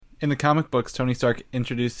In the comic books, Tony Stark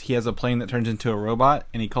introduced he has a plane that turns into a robot,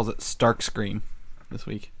 and he calls it Starkscream this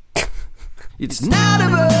week. It's not a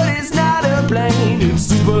bird, it's not a plane,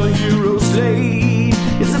 it's Superhero Slate.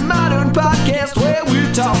 It's a modern podcast where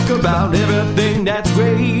we talk about everything that's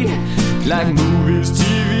great, like movies,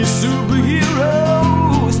 TV,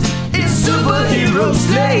 superheroes. It's Superhero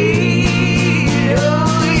Slate,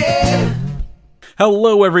 oh yeah.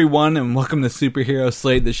 Hello everyone, and welcome to Superhero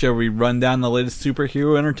Slate, the show where we run down the latest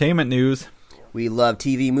superhero entertainment news. We love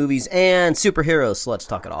TV, movies, and superheroes, so let's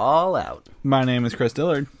talk it all out. My name is Chris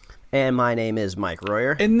Dillard. And my name is Mike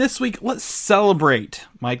Royer. And this week, let's celebrate,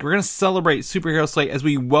 Mike. We're going to celebrate Superhero Slate as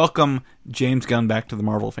we welcome James Gunn back to the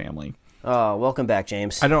Marvel family. Oh, welcome back,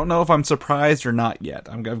 James. I don't know if I'm surprised or not yet.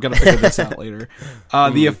 I've got to figure this out later.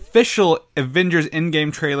 The official Avengers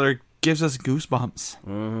Endgame trailer gives us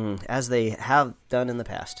goosebumps. As they have done in the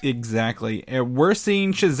past. Exactly. And we're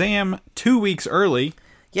seeing Shazam 2 weeks early.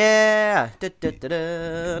 Yeah.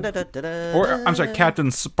 Or, I'm sorry, Captain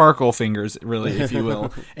Sparkle Fingers, really, if you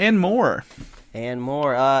will. And more. And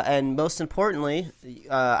more. And most importantly,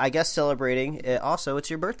 I guess celebrating, it's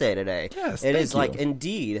your birthday today. Yes, it is thank like, you.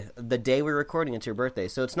 Indeed, the day we're recording, it's your birthday.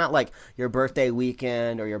 So it's not like your birthday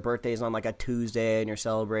weekend or your birthday's on like a Tuesday and you're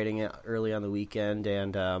celebrating it early on the weekend.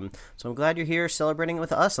 And so I'm glad you're here celebrating it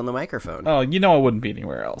with us on the microphone. Oh, you know I wouldn't be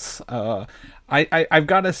anywhere else. I've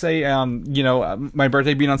got to say, my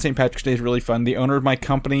birthday being on St. Patrick's Day is really fun. The owner of my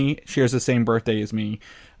company shares the same birthday as me.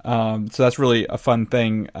 So that's really a fun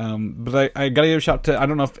thing. But I got to give a shout to, I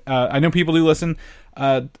don't know if, I know people do listen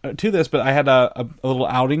to this, but I had a little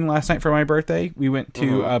outing last night for my birthday. We went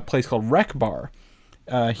to a place called Rec Bar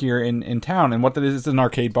here in town. And what that is, it's an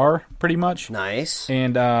arcade bar, pretty much. Nice.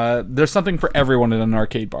 And there's something for everyone at an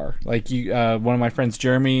arcade bar. Like one of my friends,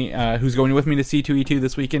 Jeremy, who's going with me to C2E2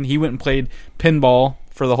 this weekend, he went and played pinball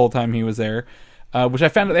for the whole time he was there, which I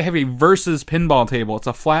found out they have a versus pinball table. It's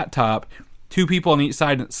a flat top. 2 people on each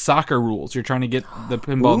side, and it's soccer rules. You're trying to get the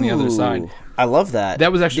pinball on the other side. I love that.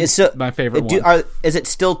 That was actually my favorite one. Is it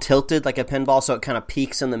still tilted like a pinball, so it kind of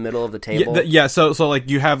peaks in the middle of the table? Yeah. So like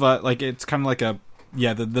you have it's kind of like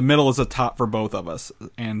the middle is a top for both of us,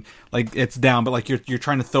 and like it's down, but like you're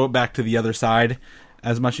trying to throw it back to the other side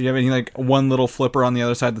as much as you have any like one little flipper on the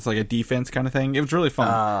other side that's like a defense kind of thing. It was really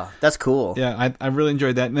fun. That's cool. Yeah, I really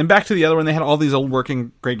enjoyed that. And then back to the other one, they had all these old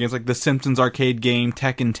working great games like the Simpsons arcade game,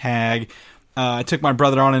 Tekken Tag. I took my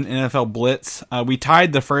brother on an NFL Blitz. We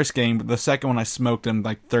tied the first game, but the second one I smoked him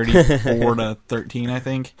like 34 to 13, I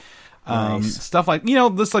think. Nice. Stuff like,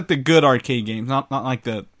 just like the good arcade games, not like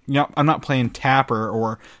the, I'm not playing Tapper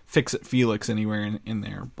or Fix It Felix anywhere in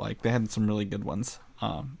there. Like they had some really good ones,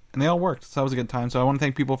 and they all worked. So that was a good time. So I want to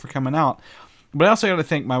thank people for coming out, but I also got to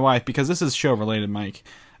thank my wife because this is show related, Mike.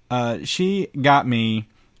 She got me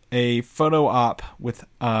a photo op with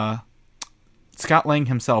Scott Lang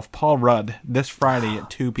himself, Paul Rudd, this Friday at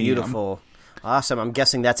 2 p.m. Beautiful. Awesome. I'm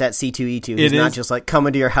guessing that's at C2E2. He's not just like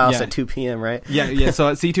coming to your house Yeah. at 2 p.m., right? Yeah. So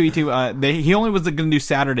at C2E2, he only was going to do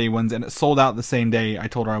Saturday ones, and it sold out the same day. I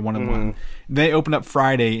told her I wanted one. They opened up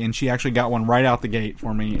Friday, and she actually got one right out the gate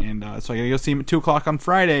for me. And so I got to go see him at 2 o'clock on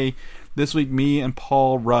Friday this week, me and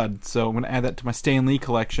Paul Rudd. So I'm going to add that to my Stan Lee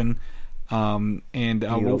collection. And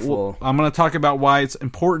Beautiful. I'm going to talk about why it's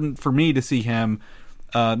important for me to see him.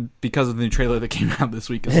 Because of the new trailer that came out this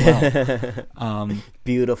week as well.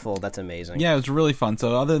 Beautiful. That's amazing. Yeah, it was really fun.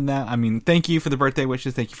 So other than that, thank you for the birthday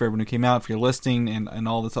wishes. Thank you for everyone who came out, for your listening, and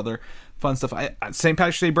all this other fun stuff. St.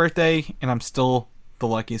 Patrick's Day birthday, and I'm still the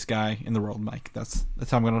luckiest guy in the world, Mike. That's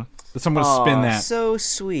how I'm gonna spin that. So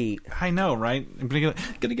sweet. I know, right? I'm gonna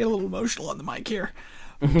get a little emotional on the mic here.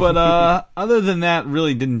 But other than that,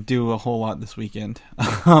 really didn't do a whole lot this weekend.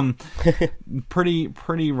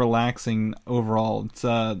 Pretty relaxing overall. It's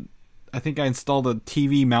I think I installed a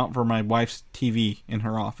TV mount for my wife's TV in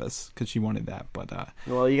her office because she wanted that. But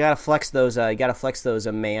Well, you gotta flex those.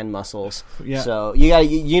 Man muscles. Yeah. So you gotta.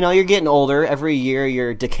 You're getting older. Every year,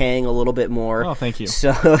 you're decaying a little bit more. Oh, thank you.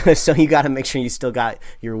 So you gotta make sure you still got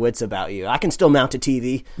your wits about you. I can still mount a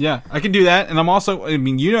TV. Yeah, I can do that, and I'm also.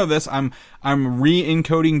 This. I'm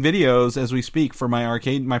re-encoding videos as we speak for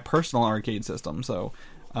my personal arcade system. So.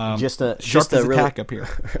 Just a really, attack up here.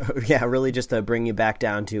 Yeah, really, just to bring you back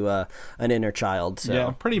down to an inner child. So.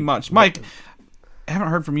 Yeah, pretty much. Mike, I haven't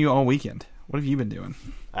heard from you all weekend. What have you been doing?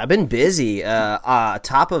 I've been busy.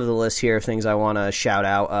 Top of the list here of things I want to shout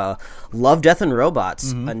out. Love, Death, and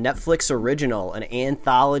Robots, a Netflix original, an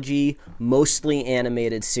anthology, mostly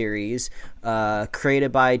animated series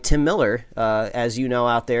created by Tim Miller, as you know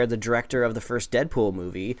out there, the director of the first Deadpool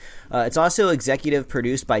movie. It's also executive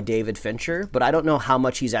produced by David Fincher, but I don't know how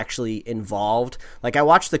much he's actually involved. Like, I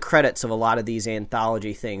watched the credits of a lot of these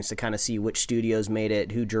anthology things to kind of see which studios made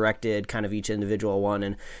it, who directed kind of each individual one,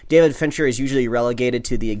 and David Fincher is usually relegated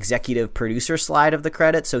to the executive producer slide of the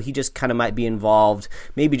credits, so he just kind of might be involved,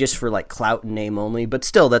 maybe just for like clout and name only, but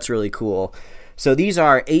still, that's really cool. So these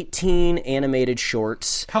are 18 animated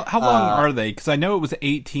shorts. How long are they? Because I know it was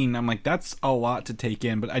 18. I'm like, that's a lot to take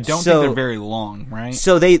in, but I don't think they're very long, right?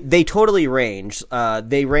 So they totally range.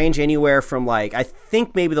 They range anywhere from, like, I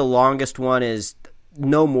think maybe the longest one is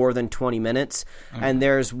no more than 20 minutes, and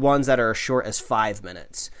there's ones that are as short as 5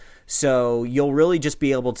 minutes. So you'll really just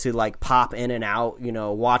be able to, like, pop in and out, you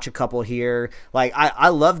know, watch a couple here. Like, I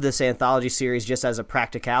love this anthology series just as a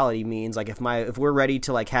practicality means. Like, if we're ready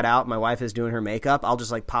to, like, head out, my wife is doing her makeup, I'll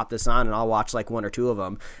just, like, pop this on and I'll watch, like, one or two of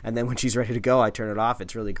them. And then when she's ready to go, I turn it off.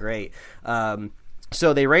 It's really great.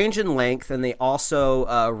 So they range in length, and they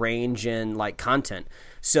also range in, like, content.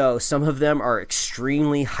 So some of them are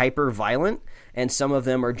extremely hyper violent, and some of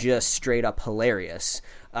them are just straight up hilarious.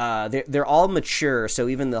 They're all mature, so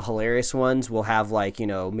even the hilarious ones will have, like, you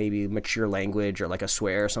know, maybe mature language or like a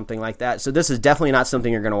swear or something like that. So this is definitely not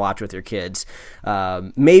something you're going to watch with your kids.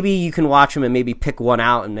 Maybe you can watch them and maybe pick one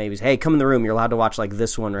out and maybe say, hey, come in the room, you're allowed to watch like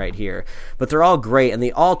this one right here. But they're all great, and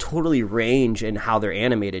they all totally range in how they're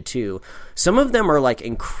animated too. Some of them are like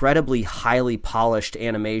incredibly highly polished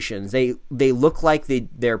animations. They look like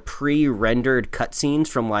they're pre-rendered cutscenes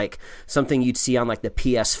from like something you'd see on like the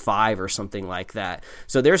PS5 or something like that.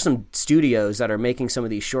 So there's some studios that are making some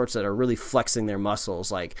of these shorts that are really flexing their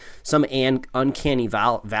muscles, like some uncanny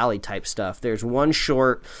valley type stuff. There's one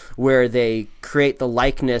short where they create the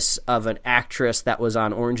likeness of an actress that was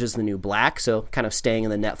on Orange is the New Black, so kind of staying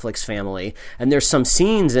in the Netflix family. And there's some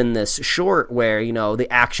scenes in this short where, you know,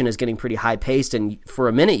 the action is getting pretty high paced, and for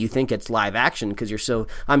a minute you think it's live action because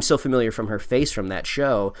I'm so familiar from her face from that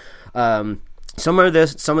show. Some of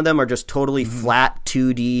them are just totally flat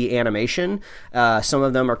 2D animation. Some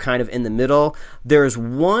of them are kind of in the middle. There's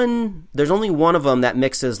only one of them that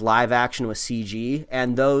mixes live action with CG,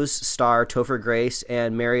 and those star Topher Grace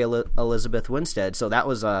and Mary Elizabeth Winstead. So that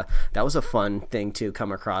was a fun thing to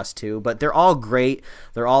come across too. But they're all great.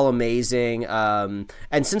 They're all amazing. And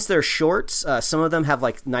since they're shorts, some of them have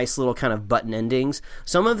like nice little kind of button endings.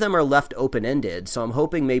 Some of them are left open ended. So I'm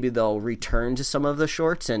hoping maybe they'll return to some of the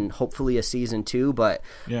shorts and hopefully a season 2, but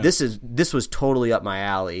this was totally up my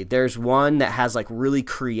alley. There's one that has like really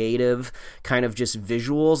creative kind of just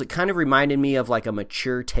visuals. It kind of reminded me of like a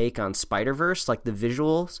mature take on Spider-Verse, like the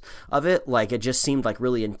visuals of it. Like, it just seemed like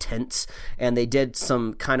really intense, and they did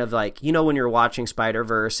some kind of like, you know, when you're watching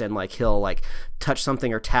Spider-Verse and like he'll like touch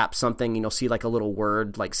something or tap something and you'll see like a little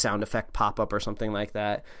word like sound effect pop up or something like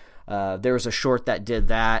that. There was a short that did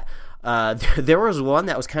that. There was one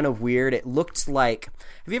that was kind of weird. It looked like,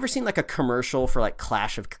 have you ever seen like a commercial for like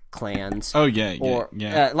Clash of Clans? Oh yeah,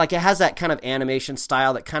 yeah. Like, it has that kind of animation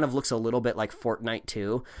style that kind of looks a little bit like Fortnite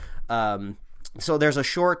too. So there's a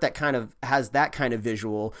short that kind of has that kind of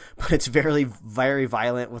visual, but it's very, very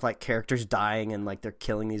violent with like characters dying and like they're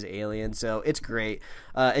killing these aliens. So it's great.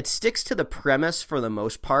 It sticks to the premise for the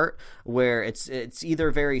most part, where it's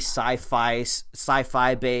either very sci-fi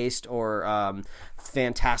based or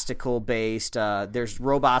fantastical based. There's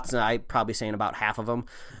robots, and I'm probably saying about half of them.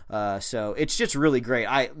 So it's just really great.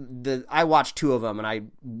 I watched 2 of them, and I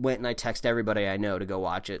went and I texted everybody I know to go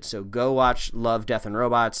watch it. So go watch Love, Death, and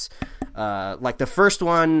Robots. Like the first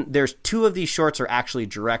one, there's 2 of these shorts are actually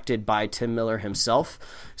directed by Tim Miller himself.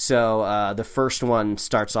 So the first one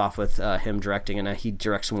starts off with him directing, and he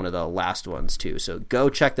directs one of the last ones too. So go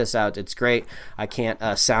check this out. It's great. I can't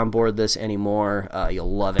soundboard this anymore.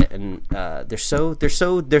 You'll love it, and they're so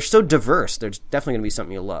diverse. There's definitely going to be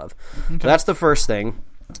something you'll love. Okay. So that's the first thing.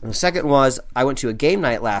 The second was, I went to a game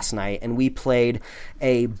night last night, and we played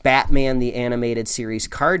a Batman the Animated Series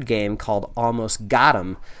card game called Almost Got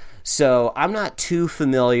 'Em. So I'm not too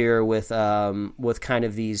familiar with kind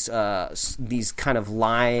of these kind of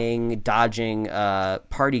lying, dodging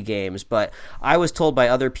party games, but I was told by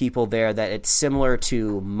other people there that it's similar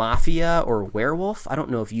to Mafia or Werewolf. I don't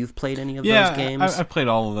know if you've played any of those games. I've played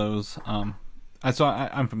all of those. So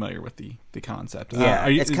I'm familiar with the concept. Yeah,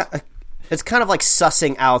 it's kind of like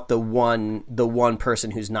sussing out the one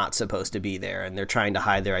person who's not supposed to be there, and they're trying to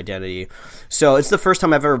hide their identity. So it's the first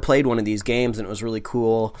time I've ever played one of these games, and it was really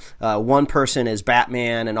cool. One person is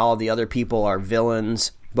Batman, and all the other people are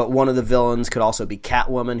villains. but one of the villains could also be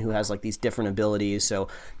Catwoman, who has like these different abilities. So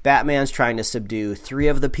Batman's trying to subdue 3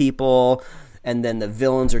 of the people, and then the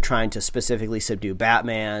villains are trying to specifically subdue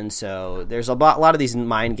Batman. So there's a lot of these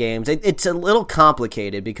mind games. It's a little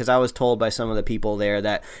complicated because I was told by some of the people there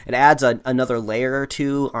that it adds another layer or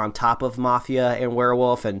 2 on top of Mafia and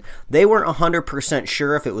Werewolf, and they weren't 100%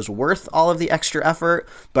 sure if it was worth all of the extra effort,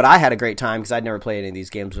 but I had a great time because I'd never played any of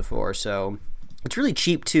these games before. So it's really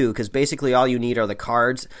cheap, too, because basically all you need are the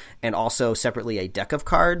cards and also separately a deck of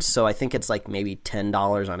cards. So I think it's like maybe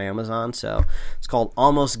 $10 on Amazon. So it's called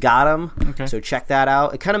Almost Got 'Em. Okay. So check that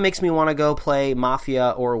out. It kind of makes me want to go play Mafia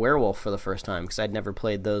or Werewolf for the first time because I'd never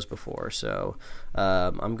played those before. So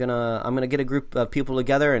I'm gonna get a group of people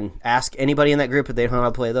together and ask anybody in that group if they don't know how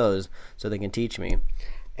to play those so they can teach me.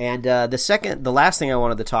 And the last thing I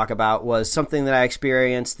wanted to talk about was something that I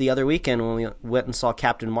experienced the other weekend when we went and saw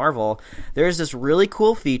Captain Marvel. There's this really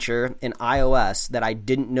cool feature in iOS that I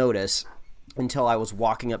didn't notice until I was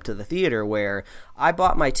walking up to the theater, where I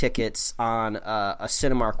bought my tickets on a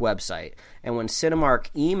Cinemark website. And when Cinemark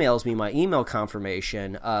emails me my email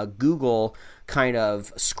confirmation, Google kind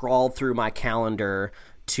of scrawled through my calendar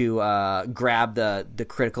to grab the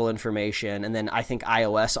critical information, and then I think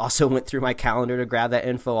iOS also went through my calendar to grab that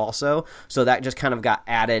info also, so that just kind of got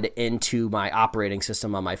added into my operating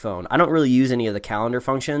system on my phone. I don't really use any of the calendar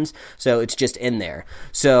functions, so it's just in there.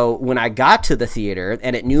 So when I got to the theater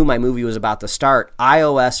and it knew my movie was about to start,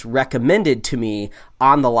 iOS recommended to me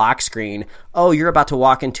on the lock screen, oh, you're about to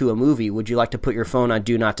walk into a movie. Would you like to put your phone on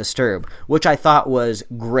Do Not Disturb? Which I thought was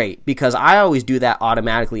great because I always do that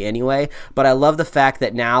automatically anyway, but I love the fact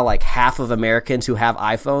that now like half of Americans who have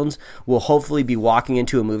iPhones will hopefully be walking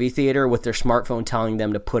into a movie theater with their smartphone telling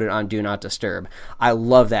them to put it on Do Not Disturb. I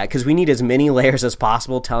love that because we need as many layers as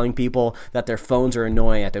possible telling people that their phones are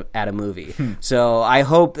annoying at a movie. So I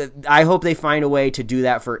hope they find a way to do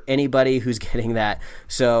that for anybody who's getting that.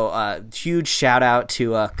 So huge shout out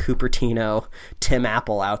to Cupertino, Tim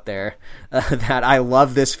Apple out there, that I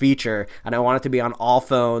love this feature and I want it to be on all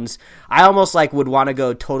phones. I almost like would want to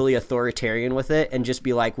go totally authoritarian with it and just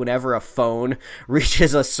be like, whenever a phone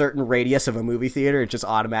reaches a certain radius of a movie theater, it just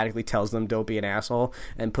automatically tells them don't be an asshole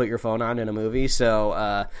and put your phone on in a movie.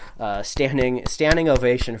 So standing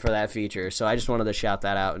ovation for that feature. So I just wanted to shout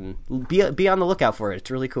that out and be on the lookout for it.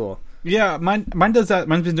 It's really cool. Yeah, mine does that.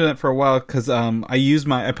 Mine's been doing that for a while because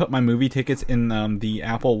I put my movie tickets in the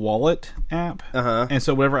Apple Wallet app, and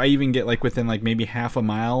so whenever I even get like within like maybe half a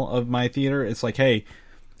mile of my theater, it's like, hey,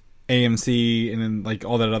 AMC, and then like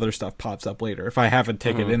all that other stuff pops up later if I have a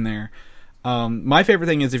ticket in there. My favorite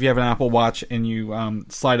thing is if you have an Apple Watch and you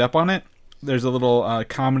slide up on it, there's a little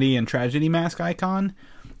comedy and tragedy mask icon,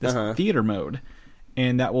 this theater mode,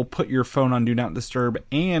 and that will put your phone on Do Not Disturb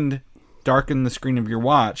and darken the screen of your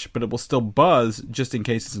watch, but it will still buzz just in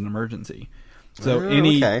case it's an emergency. So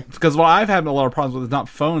because what I've had a lot of problems with is not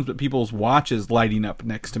phones, but people's watches lighting up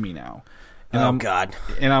next to me now. And God.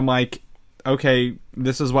 And I'm like, okay,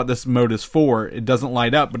 this is what this mode is for. It doesn't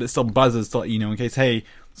light up, but it still buzzes to let you know in case, hey,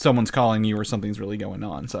 someone's calling you or something's really going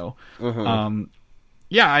on. So,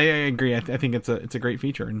 yeah, I agree. I think it's a great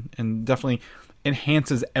feature and definitely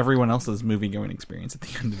enhances everyone else's movie-going experience at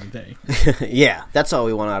the end of the day. Yeah, that's all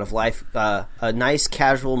we want out of life. A nice,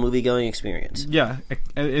 casual movie-going experience. Yeah,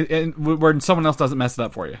 and where someone else doesn't mess it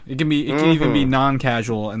up for you. It can even be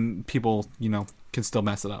non-casual, and people, can still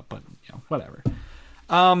mess it up, but, whatever.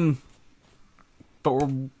 But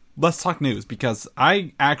let's talk news, because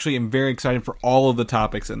I actually am very excited for all of the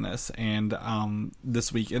topics in this, and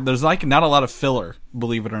this week. There's not a lot of filler,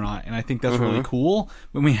 believe it or not, and I think that's really cool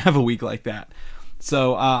when we have a week like that.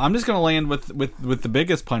 So I'm just going to land with the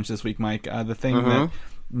biggest punch this week, Mike. The thing that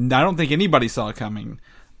I don't think anybody saw coming.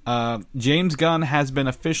 James Gunn has been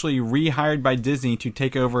officially rehired by Disney to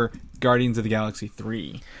take over Guardians of the Galaxy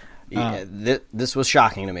 3. Yeah, this was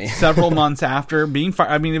shocking to me. Several months after being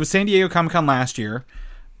fired. I mean, it was San Diego Comic-Con last year.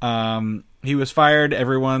 He was fired.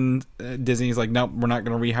 Everyone, Disney's like, nope, we're not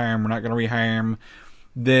going to rehire him. We're not going to rehire him.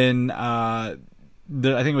 Then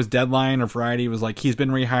I think it was Deadline or Variety was like, he's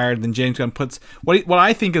been rehired. Then James Gunn puts what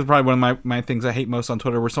I think is probably one of my things I hate most on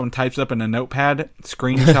Twitter, where someone types up in a notepad,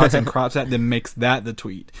 screenshots and crops that, then makes that the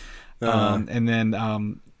tweet, and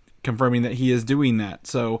then confirming that he is doing that.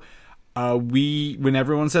 So when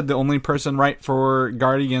everyone said the only person right for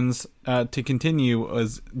Guardians to continue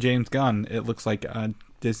was James Gunn, it looks like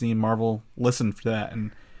Disney and Marvel listened for that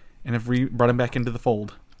and have brought him back into the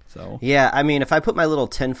fold. So yeah, I mean, if I put my little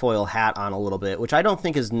tinfoil hat on a little bit, which I don't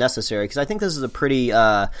think is necessary, because I think this is a pretty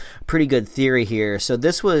good theory here. So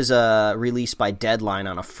this was released by Deadline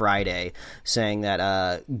on a Friday, saying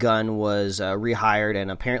that Gunn was rehired,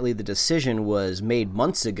 and apparently the decision was made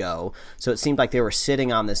months ago. So it seemed like they were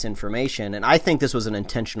sitting on this information, and I think this was an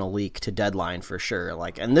intentional leak to Deadline for sure.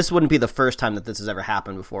 And this wouldn't be the first time that this has ever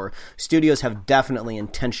happened before. Studios have definitely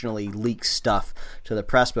intentionally leaked stuff to the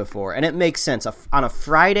press before, and it makes sense. On a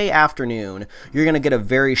Friday afternoon, you're going to get a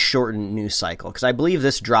very shortened news cycle, because I believe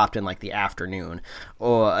this dropped in the afternoon,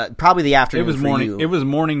 or probably the afternoon. It was for morning. you. It was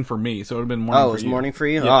morning for me, so it would have been morning. Oh, for it was you. morning for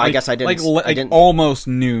you. Yeah, I guess I didn't. I didn't. Almost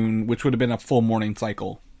noon, which would have been a full morning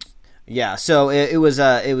cycle. Yeah, so it was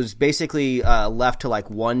basically left to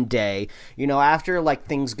one day. After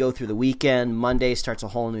things go through the weekend, Monday starts a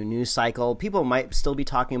whole new news cycle. People might still be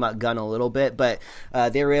talking about Gunn a little bit, but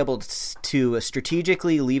they were able to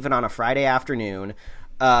strategically leave it on a Friday afternoon.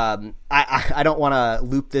 I don't want to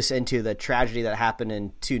loop this into the tragedy that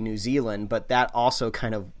happened to New Zealand, but that also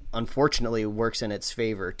kind of unfortunately works in its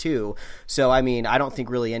favor too. So I mean, I don't think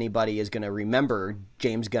really anybody is going to remember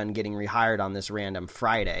James Gunn getting rehired on this random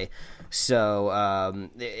Friday. So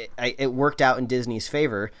it worked out in Disney's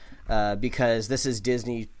favor because this is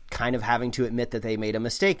Disney kind of having to admit that they made a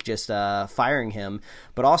mistake just firing him,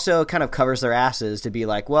 but also kind of covers their asses to be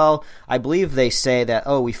like, well, I believe they say that,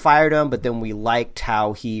 oh, we fired him, but then we liked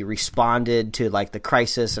how he responded to the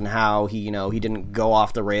crisis and how he didn't go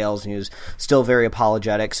off the rails, and he was still very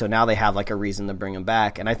apologetic. So now they have a reason to bring him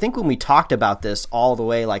back. And I think when we talked about this all the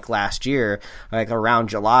way last year, around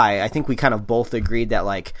July, I think we kind of both agreed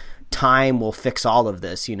that time will fix all of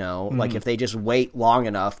this, if they just wait long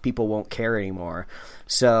enough, people won't care anymore.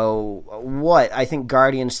 So I think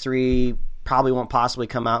Guardians 3 probably won't possibly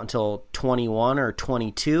come out until 21 or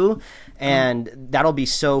 22, and that'll be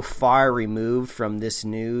so far removed from this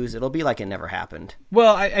news, it'll be like it never happened.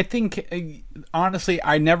 Well, I think, honestly,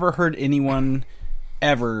 I never heard anyone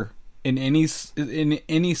ever in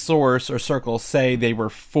any source or circle say they were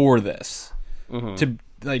for this. Mm-hmm.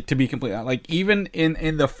 To be completely even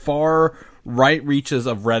in the far right reaches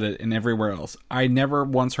of Reddit and everywhere else, I never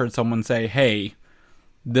once heard someone say, "Hey,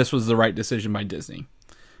 this was the right decision by Disney."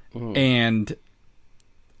 Mm-hmm. And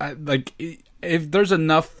if there's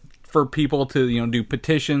enough for people to do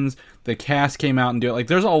petitions, the cast came out and do it.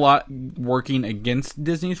 There's a lot working against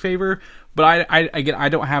Disney's favor, but I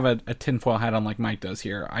don't have a tinfoil hat on like Mike does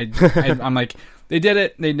here. I'm they did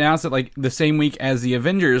it. They announced it the same week as the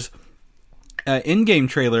Avengers Endgame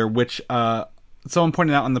trailer, which someone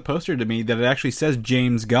pointed out on the poster to me that it actually says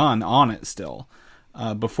James Gunn on it still,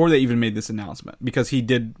 before they even made this announcement, because he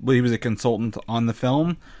was a consultant on the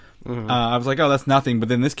film. Mm-hmm. I was like, oh, that's nothing. But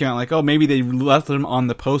then this came out oh, maybe they left him on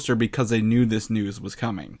the poster because they knew this news was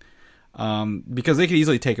coming. Because they could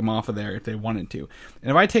easily take him off of there if they wanted to.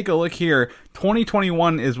 And if I take a look here,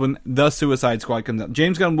 2021 is when The Suicide Squad comes out.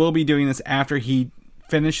 James Gunn will be doing this after he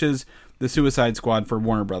finishes The Suicide Squad for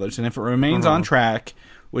Warner Brothers. And if it remains on track,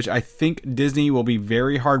 which I think Disney will be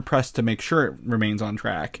very hard pressed to make sure it remains on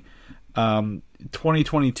track,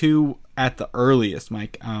 2022 at the earliest,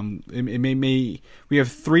 Mike. We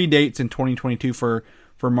have 3 dates in 2022 for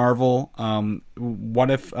Marvel.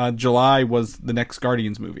 What if July was the next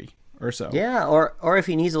Guardians movie or so? Yeah, or if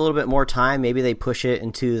he needs a little bit more time, maybe they push it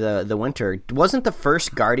into the winter. Wasn't the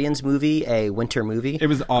first Guardians movie a winter movie? It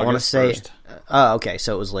was August 1st. Oh, okay,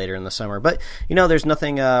 so it was later in the summer. But, there's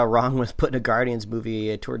nothing wrong with putting a Guardians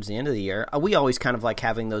movie towards the end of the year. We always kind of like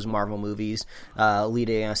having those Marvel movies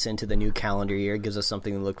leading us into the new calendar year. It gives us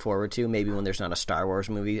something to look forward to, maybe when there's not a Star Wars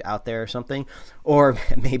movie out there or something. Or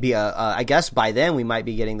maybe, I guess by then we might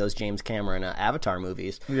be getting those James Cameron Avatar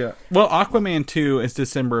movies. Yeah. Well, Aquaman 2 is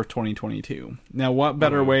December of 2022. Now, what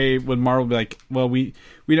better way would Marvel be like, well, we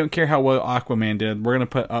don't care how well Aquaman did. We're going to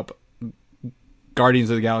put up Guardians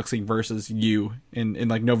of the Galaxy versus you in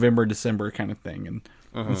November, December kind of thing,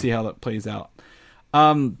 and see how that plays out.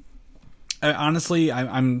 Honestly,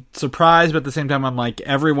 I'm surprised, but at the same time, I'm like,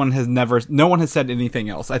 no one has said anything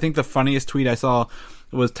else. I think the funniest tweet I saw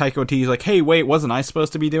was Taika Waititi's like, hey, wait, wasn't I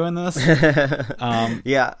supposed to be doing this?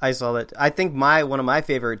 Yeah, I saw that. I think one of my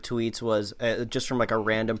favorite tweets was just from a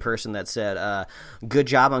random person that said, good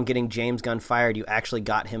job on getting James Gunn fired. You actually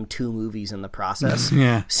got him 2 movies in the process.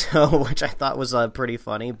 Yeah. So, which I thought was pretty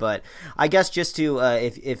funny. But I guess just to,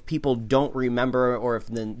 if people don't remember, or if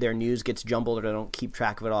their news gets jumbled or they don't keep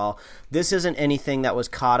track of it all, this isn't anything that was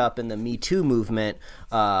caught up in the Me Too movement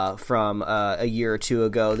from a year or 2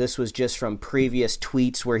 ago. This was just from previous tweets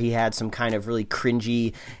where he had some kind of really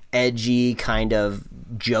cringy, edgy kind of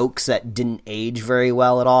jokes that didn't age very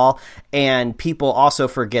well at all. And people also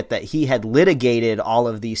forget that he had litigated all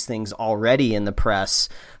of these things already in the press.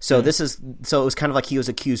 So it was kind of like he was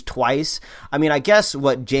accused twice. I mean, I guess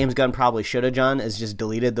what James Gunn probably should have done is just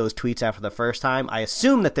deleted those tweets after the first time. I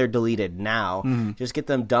assume that they're deleted now. Just get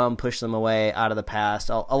them dumb, push them away out of the past.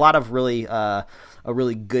 A lot of really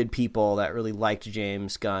good people that really liked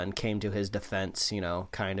James Gunn came to his defense,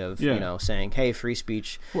 saying, hey, free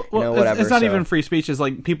speech, whatever. It's not even free speech. It's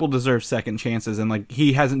like people deserve second chances, and like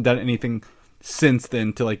he hasn't done anything since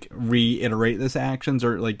then to like reiterate this actions,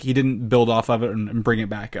 or like he didn't build off of it and bring it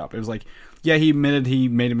back up. It was like, yeah, he admitted he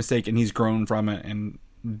made a mistake and he's grown from it and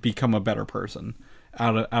become a better person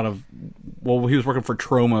out of he was working for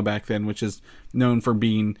Troma back then, which is known for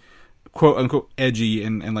being quote unquote edgy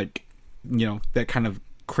and like, that kind of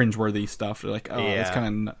cringeworthy stuff. They're like, it's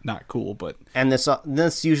kind of not cool. But and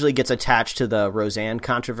this usually gets attached to the Roseanne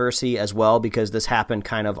controversy as well, because this happened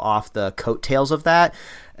kind of off the coattails of that.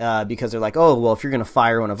 Because they're like, oh, well, if you're going to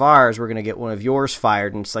fire one of ours, we're going to get one of yours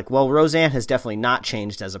fired. And it's like, well, Roseanne has definitely not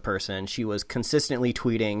changed as a person. She was consistently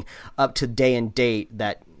tweeting up to day and date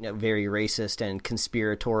that very racist and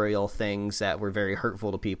conspiratorial things that were very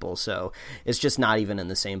hurtful to people. So it's just not even in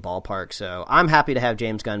the same ballpark. So I'm happy to have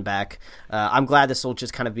James Gunn back. I'm glad this will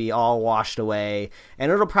just kind of be all washed away.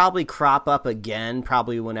 And it'll probably crop up again,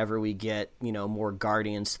 probably whenever we get, more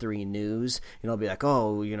Guardians 3 news. It'll be like,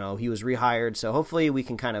 oh, he was rehired. So hopefully we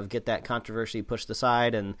can kind of get that controversy pushed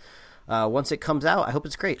aside, and once it comes out, I hope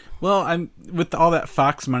it's great. Well, with all that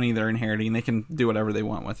Fox money they're inheriting, they can do whatever they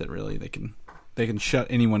want with it. Really, they can shut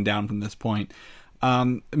anyone down from this point.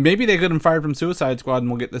 Maybe they get him fired from Suicide Squad, and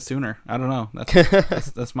we'll get this sooner. I don't know.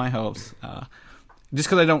 That's my hopes. Just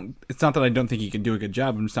because it's not that I don't think he can do a good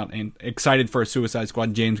job. I'm just not excited for a Suicide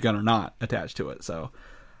Squad, James Gunn or not, attached to it. So.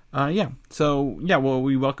 Well,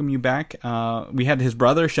 we welcome you back. We had his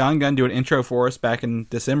brother Sean Gunn do an intro for us back in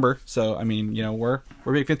December. So I mean, we're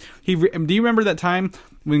big fans. Do you remember that time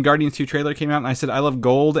when Guardians 2 trailer came out and I said I love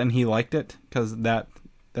gold and he liked it? Because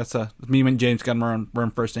that's me and James Gunn we're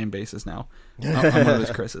on first name basis now. I'm one of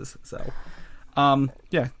his Chris's. So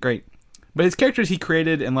great. But his characters he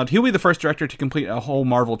created and loved. He'll be the first director to complete a whole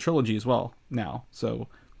Marvel trilogy as well now. So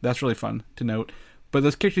that's really fun to note. But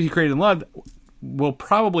those characters he created and loved will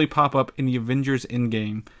probably pop up in the Avengers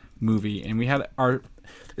Endgame movie. And we had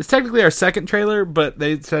it's technically our second trailer, but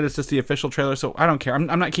they said it's just the official trailer, so I don't care. I'm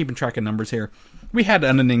not keeping track of numbers here. We had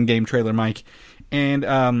an Endgame trailer, Mike, and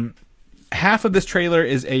half of this trailer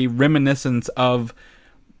is a reminiscence of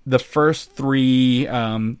the first 3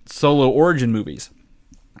 solo origin movies.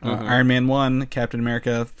 Iron Man 1, Captain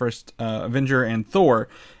America, First Avenger, and Thor.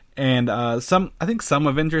 And some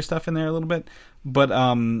Avenger stuff in there a little bit, but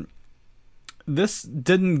this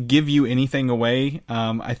didn't give you anything away.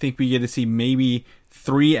 I think we get to see maybe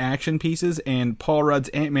 3 action pieces, and Paul Rudd's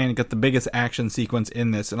Ant-Man got the biggest action sequence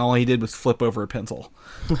in this, and all he did was flip over a pencil.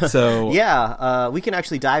 So we can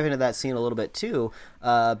actually dive into that scene a little bit too,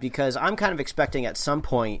 because I'm kind of expecting at some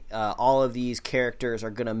point all of these characters are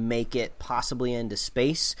going to make it possibly into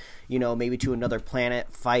space, maybe to another planet,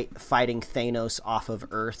 fighting Thanos off of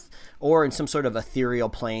Earth, or in some sort of ethereal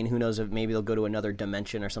plane. Who knows, if maybe they'll go to another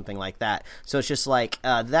dimension or something like that. So it's just like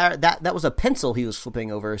that was a pencil he was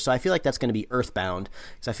flipping over, so I feel like that's going to be Earthbound,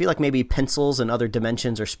 because I feel like maybe pencils in other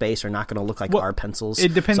dimensions or space are not going to look like our pencils.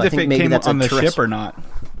 It depends if it came on the ship or not.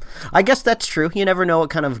 I guess that's true. You never know what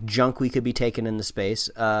kind of junk we could be taking into space.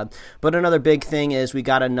 But another big thing is we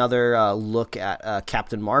got another look at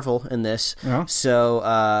Captain Marvel in this. Yeah.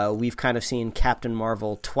 So we've kind of seen Captain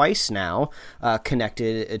Marvel twice now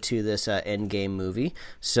connected to this Endgame movie.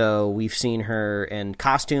 So we've seen her in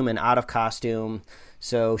costume and out of costume.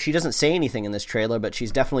 So she doesn't say anything in this trailer, but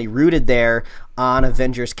she's definitely rooted there on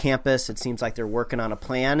Avengers Campus. It seems like they're working on a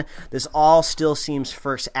plan. This all still seems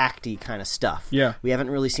first acty kind of stuff. Yeah. We haven't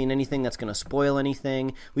really seen anything that's going to spoil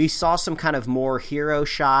anything. We saw some kind of more hero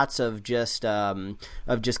shots of just kind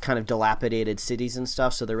of dilapidated cities and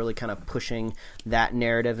stuff, so they're really kind of pushing that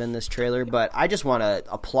narrative in this trailer. But I just want to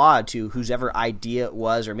applaud to whosever idea it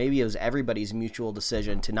was, or maybe it was everybody's mutual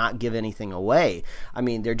decision to not give anything away. I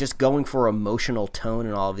mean, they're just going for emotional tone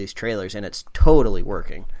in all of these trailers, and it's totally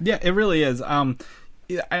working. Yeah, it really is.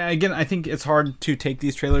 Again, I think it's hard to take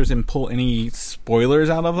these trailers and pull any spoilers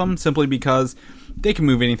out of them, simply because they can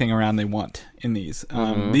move anything around they want in these.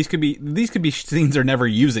 These could be scenes they're never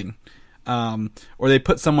using, or they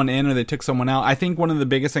put someone in, or they took someone out. I think one of the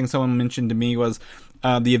biggest things someone mentioned to me was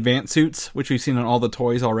the advanced suits, which we've seen on all the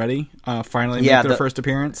toys already, finally make their first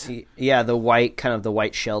appearance. Yeah, the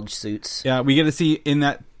white shelled suits. Yeah, we get to see in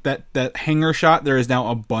that hangar shot, there is now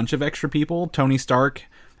a bunch of extra people. Tony Stark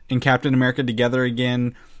and Captain America together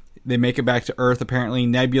again. They make it back to Earth. Apparently,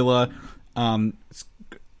 Nebula.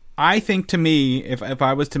 I think, to me, if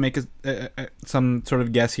I was to make some sort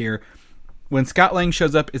of guess here, when Scott Lang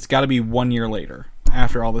shows up, it's got to be 1 year later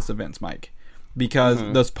after all this events, Mike, because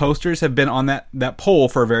those posters have been on that pole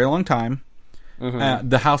for a very long time.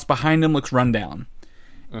 The house behind him looks run down.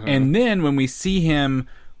 And then when we see him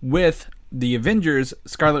with the Avengers,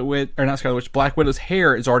 Black Widow's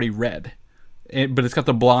hair is already red, but it's got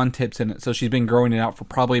the blonde tips in it, so she's been growing it out for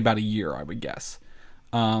probably about a year, I would guess.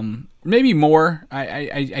 Maybe more.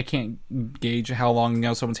 I can't gauge how long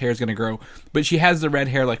someone's hair is going to grow, but she has the red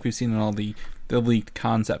hair like we've seen in all the leaked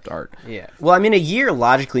concept art. Yeah. Well, I mean, a year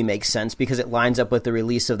logically makes sense because it lines up with the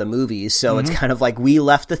release of the movies. So it's kind of like we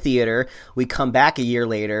left the theater, we come back a year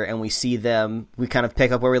later, and we see them. We kind of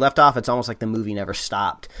pick up where we left off. It's almost like the movie never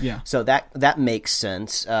stopped. Yeah. So that makes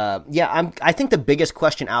sense. I think the biggest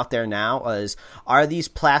question out there now is: are these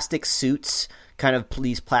plastic suits? Kind of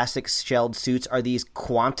these plastic shelled suits, are these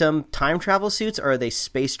quantum time travel suits or are they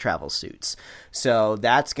space travel suits? So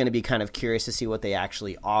that's going to be kind of curious to see what they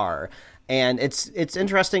actually are. And it's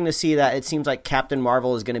interesting to see that it seems like Captain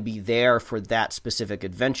Marvel is going to be there for that specific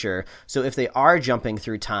adventure. So if they are jumping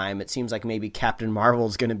through time, it seems like maybe Captain Marvel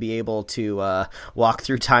is going to be able to walk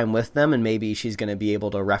through time with them, and maybe she's going to be able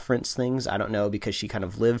to reference things. I don't know, because she kind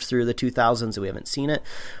of lived through the 2000s, so we haven't seen it.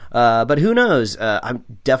 But who knows? I'm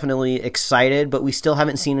definitely excited, but we still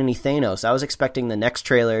haven't seen any Thanos. I was expecting the next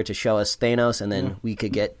trailer to show us Thanos, and then we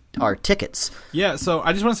could get our tickets. Yeah, so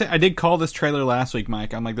I just want to say, I did call this trailer last week,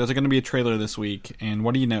 Mike. I'm like, there's going to be a trailer this week, and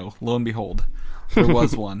what do you know? Lo and behold, there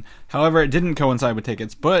was one. However, it didn't coincide with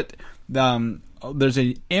tickets, but there's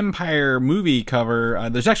an Empire movie cover.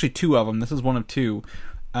 There's actually two of them. This is one of two.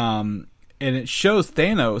 And it shows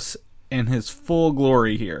Thanos in his full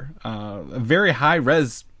glory here. A very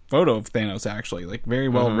high-res photo of Thanos, actually, like very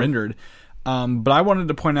well rendered. But I wanted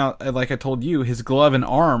to point out, like I told you, his glove and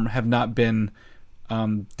arm have not been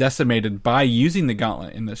decimated by using the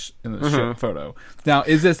gauntlet in this ship photo. Now,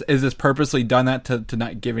 is this purposely done that to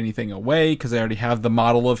not give anything away because they already have the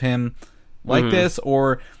model of him like this,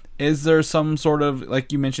 or is there some sort of,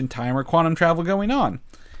 like you mentioned, time or quantum travel going on?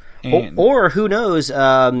 Or who knows?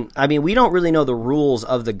 I mean, we don't really know the rules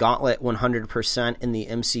of the gauntlet 100% in the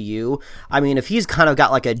MCU. I mean, if he's kind of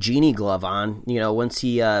got like a genie glove on, once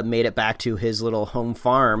he made it back to his little home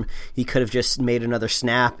farm, he could have just made another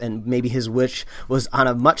snap, and maybe his wish was on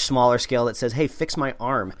a much smaller scale that says, "Hey, fix my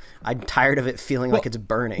arm. I'm tired of it feeling like it's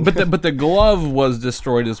burning." But the glove was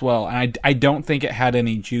destroyed as well, and I don't think it had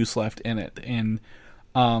any juice left in it, and.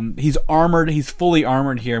 He's armored. He's fully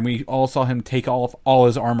armored here, and we all saw him take off all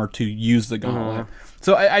his armor to use the gauntlet.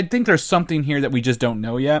 So I think there's something here that we just don't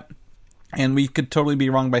know yet, and we could totally be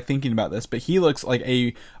wrong by thinking about this. But he looks like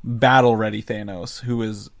a battle-ready Thanos who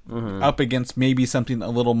is up against maybe something a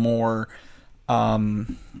little more,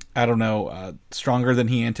 stronger than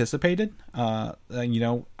he anticipated. I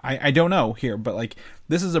don't know here, but like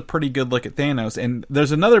this is a pretty good look at Thanos. And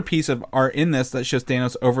there's another piece of art in this that shows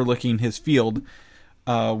Thanos overlooking his field.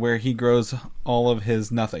 Where he grows all of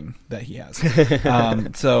his nothing that he has.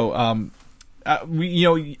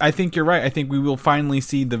 I think you're right. I think we will finally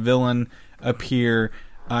see the villain appear.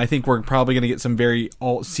 I think we're probably going to get some very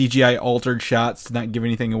CGI altered shots to not give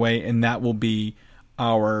anything away, and that will be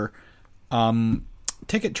our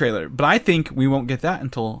ticket trailer. But I think we won't get that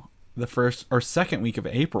until the first or second week of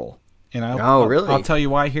April. And really? I'll tell you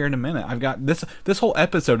why here in a minute. I've got this whole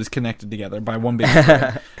episode is connected together by one big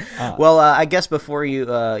thread. Well, I guess before you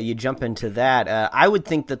jump into that, I would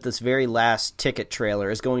think that this very last ticket trailer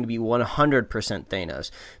is going to be 100%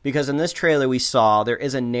 Thanos, because in this trailer we saw there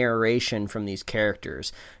is a narration from these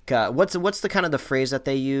characters. What's the kind of the phrase that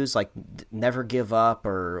they use, like never give up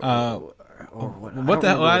or what the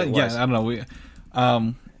hell? I don't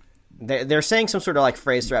know. They're saying some sort of like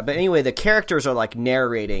phrase throughout, but anyway, the characters are like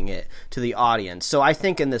narrating it to the audience. So I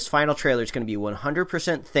think in this final trailer, it's going to be 100%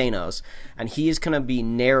 Thanos, and he's going to be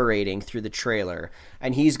narrating through the trailer,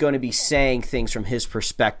 and he's going to be saying things from his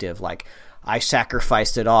perspective, like I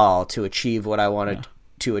sacrificed it all to achieve what I wanted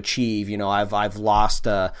to achieve. I've lost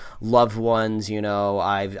loved ones.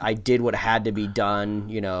 I did what had to be done.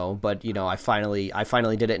 But I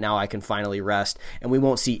finally did it. Now I can finally rest, and we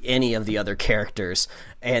won't see any of the other characters.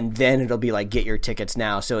 And then it'll be like, get your tickets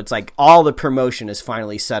now. So it's like all the promotion is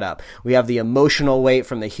finally set up. We have the emotional weight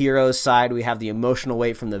from the hero's side. We have the emotional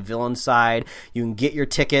weight from the villain side. You can get your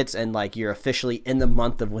tickets, and like you're officially in the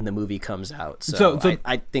month of when the movie comes out. So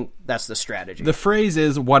I think that's the strategy. The phrase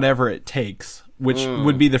is whatever it takes, which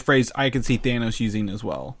would be the phrase I could see Thanos using as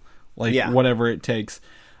well. Like whatever it takes.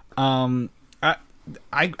 I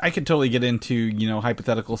could totally get into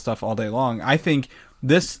hypothetical stuff all day long. I think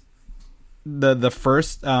this the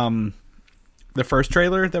first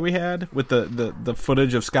trailer that we had with the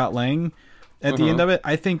footage of Scott Lang at the end of it,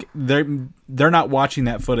 I think they're not watching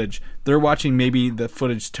that footage. They're watching maybe the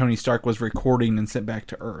footage Tony Stark was recording and sent back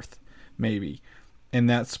to Earth, maybe. And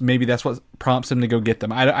that's what prompts him to go get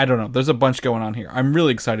them. I don't know. There's a bunch going on here. I'm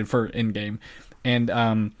really excited for Endgame. And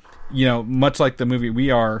much like the movie, we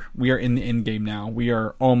are in the Endgame now. We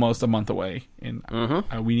are almost a month away, and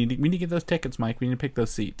we need to get those tickets, Mike. We need to pick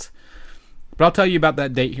those seats. But I'll tell you about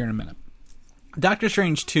that date here in a minute. Doctor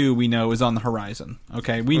Strange 2, we know, is on the horizon.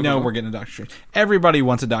 Okay, we know we're getting a Doctor Strange. Everybody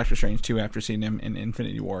wants a Doctor Strange 2 after seeing him in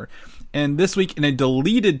Infinity War. And this week, in a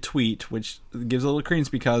deleted tweet, which gives a little credence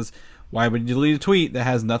because why would you delete a tweet that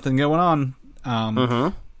has nothing going on?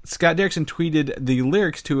 Scott Derrickson tweeted the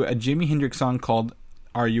lyrics to a Jimi Hendrix song called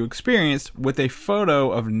 "Are You Experienced?" with a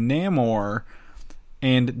photo of Namor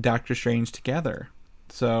and Doctor Strange together.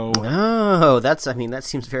 So, that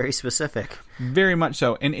seems very specific. Very much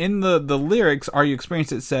so. And in the lyrics, "Are You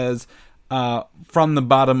Experienced?" it says, "from the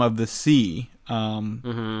bottom of the sea."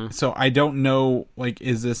 So I don't know,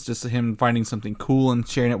 is this just him finding something cool and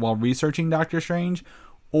sharing it while researching Doctor Strange?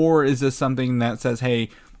 Or is this something that says, hey,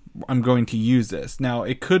 I'm going to use this? Now,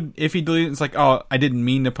 it could, if he deleted it, it's like, oh, I didn't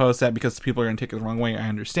mean to post that because people are going to take it the wrong way. I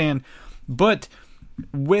understand. But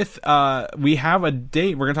with, we have a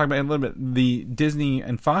date, we're going to talk about in a little bit, the Disney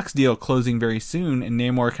and Fox deal closing very soon, and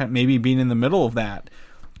Namor maybe being in the middle of that.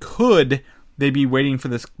 Could they be waiting for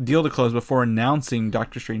this deal to close before announcing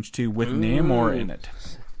Doctor Strange 2 with Namor in it?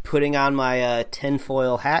 Putting on my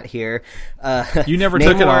tinfoil hat here. You never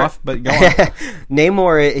took it off, but go on.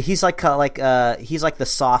 Namor, he's like the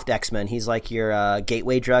soft X-Men. He's like your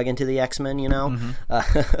gateway drug into the X-Men, you know.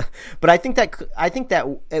 But I think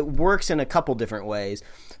that it works in a couple different ways.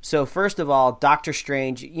 So first of all, Doctor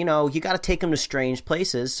Strange, you got to take him to strange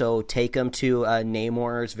places. So take him to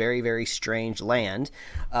Namor's very, very strange land.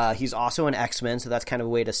 He's also an X-Men, so that's kind of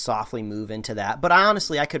a way to softly move into that. But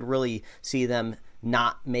I could really see them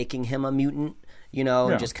not making him a mutant,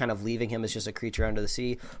 and just kind of leaving him as just a creature under the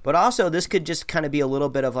sea. But also, this could just kind of be a little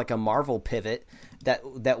bit of like a Marvel pivot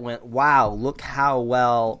that went, wow, look how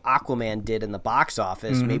well Aquaman did in the box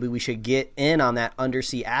office. Maybe we should get in on that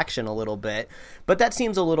undersea action a little bit. But that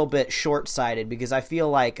seems a little bit short-sighted because I feel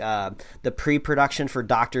like the pre-production for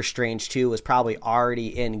Doctor Strange 2 was probably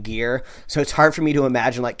already in gear. So it's hard for me to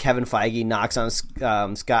imagine like Kevin Feige knocks on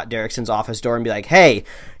Scott Derrickson's office door and be like, hey,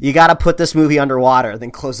 you got to put this movie underwater,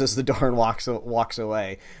 then closes the door and walks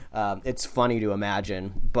away. It's funny to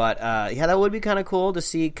imagine, but that would be kind of cool to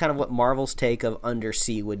see kind of what Marvel's take of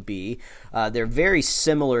undersea would be. They're very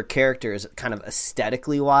similar characters kind of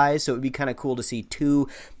aesthetically wise, so it would be kind of cool to see two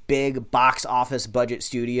big box office budget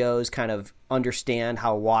studios kind of understand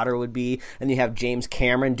how water would be, and you have James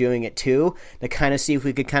Cameron doing it too, to kind of see if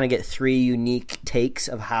we could kind of get three unique takes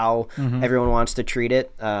of how everyone wants to treat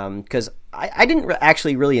it, because I didn't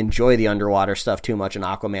actually really enjoy the underwater stuff too much in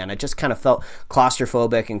Aquaman. It just kind of felt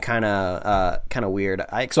claustrophobic and kind of weird.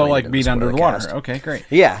 So like being under the water. Okay, great.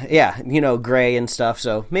 Yeah, gray and stuff.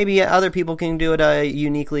 So maybe other people can do it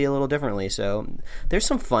uniquely a little differently. So there's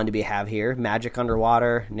some fun to be have here. Magic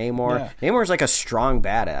underwater, Namor. Yeah. Namor's like a strong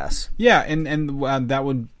badass. Yeah, and that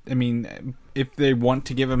would, if they want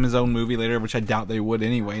to give him his own movie later, which I doubt they would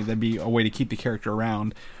anyway, that'd be a way to keep the character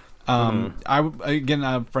around. A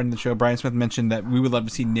friend of the show, Brian Smith, mentioned that we would love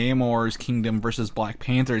to see Namor's kingdom versus Black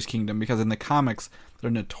Panther's kingdom, because in the comics they're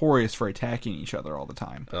notorious for attacking each other all the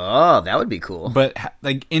time. Oh, that would be cool. But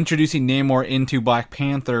like introducing Namor into Black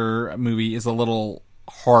Panther movie is a little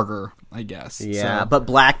harder, I guess. Yeah, but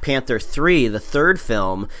Black Panther 3, the third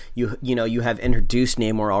film, you have introduced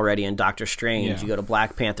Namor already in Doctor Strange. Yeah. You go to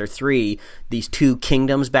Black Panther 3, these two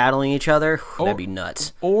kingdoms battling each other, that'd be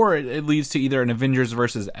nuts. Or it leads to either an Avengers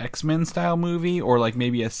versus X-Men style movie, or like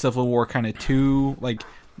maybe a Civil War kind of 2, like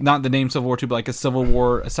not the name Civil War 2, but like a Civil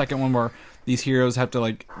War, a second one where these heroes have to,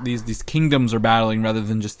 like, these kingdoms are battling rather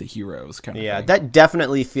than just the heroes kind of thing. That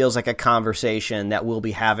definitely feels like a conversation that we'll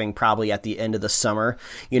be having probably at the end of the summer.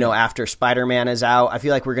 After Spider-Man is out, I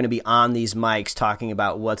feel like we're going to be on these mics talking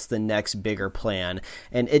about what's the next bigger plan.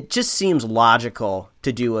 And it just seems logical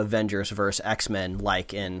to do Avengers versus X-Men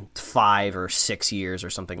like in 5 or 6 years or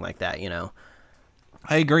something like that,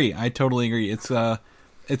 I agree. I totally agree. It's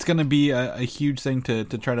going to be a huge thing to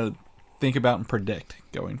try to think about and predict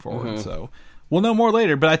going forward. So we'll know more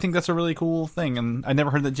later, but I think that's a really cool thing. And I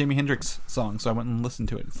never heard that Jimi Hendrix song, so I went and listened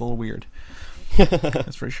to it. It's a little weird.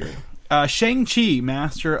 That's for sure. Shang-Chi,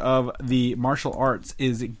 Master of the Martial Arts,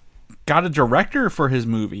 got a director for his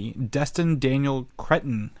movie. Destin Daniel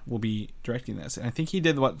Cretton will be directing this. And I think he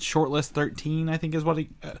did, Shortlist 13, I think is what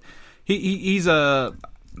he's a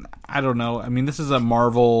I don't know. I mean, this is a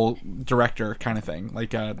Marvel director kind of thing.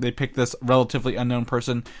 Like, they picked this relatively unknown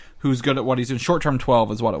person who's good at what he's doing. Short Term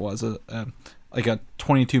 12 is what it was, like a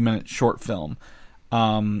 22-minute short film.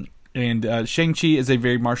 And Shang-Chi is a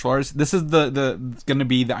very martial artist. This is the going to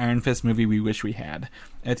be the Iron Fist movie we wish we had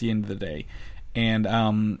at the end of the day.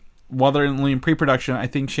 And while they're only in pre-production, I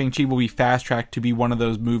think Shang-Chi will be fast-tracked to be one of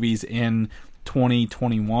those movies in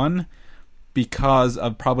 2021 because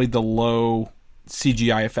of probably the low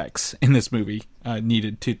CGI effects in this movie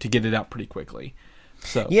needed to get it out pretty quickly.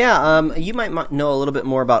 So yeah, you might know a little bit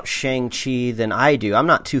more about Shang-Chi than I do. I'm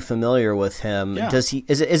not too familiar with him. Yeah. Is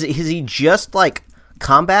he just like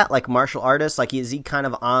combat, like martial artist? Like, is he kind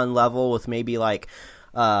of on level with maybe like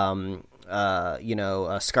Scarlett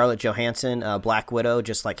Johansson, Black Widow,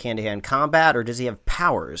 just like hand-to-hand combat, or does he have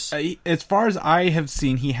powers? As far as I have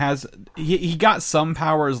seen, he got some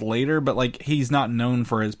powers later, but like he's not known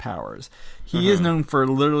for his powers. He is known for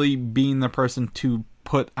literally being the person to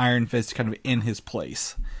put Iron Fist kind of in his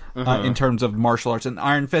place in terms of martial arts. And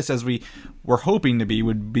Iron Fist, as we were hoping to be,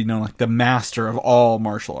 would be known like the master of all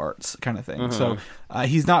martial arts kind of thing. So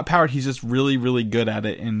he's not powered. He's just really, really good at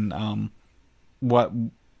it. And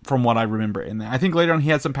from what I remember in there, I think later on he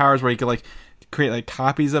had some powers where he could like create like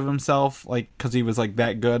copies of himself, like because he was like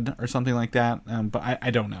that good or something like that. But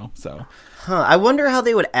I don't know. So. I wonder how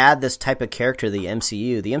they would add this type of character to the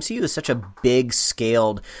MCU. The MCU is such a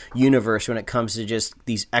big-scaled universe when it comes to just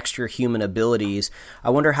these extra human abilities. I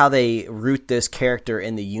wonder how they root this character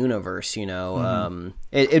in the universe, you know.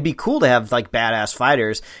 It'd be cool to have, like, badass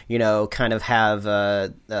fighters, you know, kind of have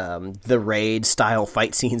the Raid-style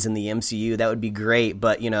fight scenes in the MCU. That would be great.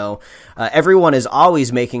 But, you know, everyone is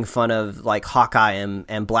always making fun of, like, Hawkeye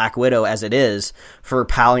and Black Widow as it is for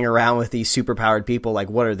palling around with these superpowered people. Like,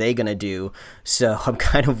 what are they going to do? So I'm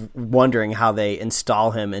kind of wondering how they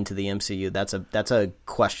install him into the MCU. That's a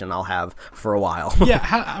question I'll have for a while. Yeah,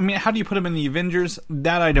 how do you put him in the Avengers?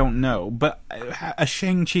 That I don't know. But a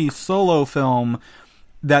Shang-Chi solo film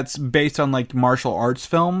that's based on like martial arts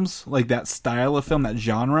films, like that style of film, that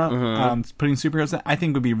genre, putting superheroes in, I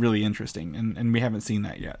think would be really interesting. And we haven't seen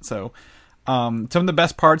that yet. So some of the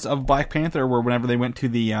best parts of Black Panther were whenever they went to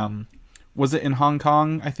the was it in Hong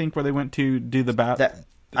Kong, I think, where they went to do the battle.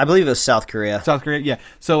 I believe it was South Korea. South Korea, yeah.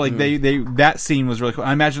 So like they that scene was really cool.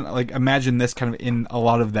 I imagine this kind of in a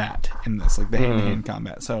lot of that in this, like the hand-to-hand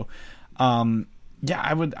combat. So yeah,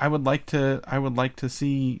 I would like to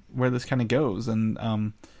see where this kind of goes.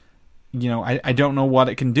 And you know, I don't know what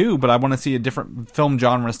it can do, but I want to see a different film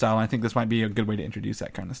genre style, and I think this might be a good way to introduce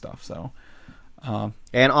that kind of stuff. So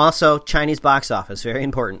and also Chinese box office, very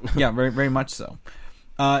important. Yeah, very, very much so.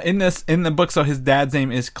 In the book, so his dad's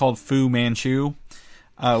name is called Fu Manchu.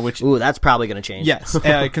 Ooh, that's probably going to change. Yes,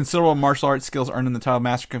 considerable martial arts skills earned in the title of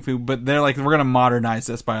Master Kung Fu, but they're like, we're going to modernize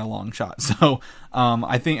this by a long shot. So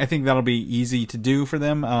I think that'll be easy to do for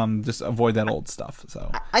them. Just avoid that old stuff.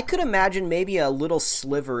 So I could imagine maybe a little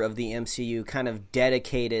sliver of the MCU kind of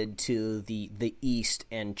dedicated to the East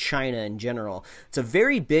and China in general. It's a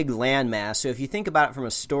very big landmass, so if you think about it from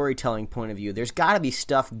a storytelling point of view, there's got to be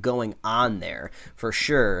stuff going on there for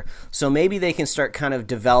sure. So maybe they can start kind of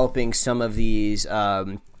developing some of these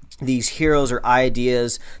heroes or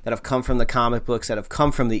ideas that have come from the comic books, that have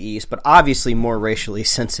come from the East, but obviously more racially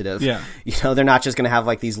sensitive. Yeah. You know, they're not just going to have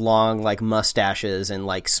like these long like mustaches and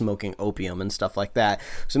like smoking opium and stuff like that.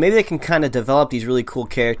 So maybe they can kind of develop these really cool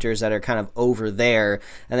characters that are kind of over there,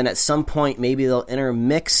 and then at some point maybe they'll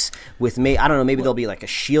intermix with I don't know, maybe there'll be like a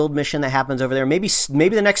SHIELD mission that happens over there. Maybe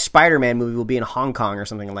the next Spider-Man movie will be in Hong Kong or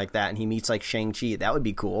something like that, and he meets like Shang-Chi. That would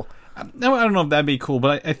be cool. No, I don't know if that'd be cool,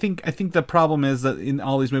 but I think the problem is that in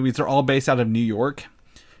all these movies, they're all based out of New York,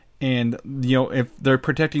 and you know, if they're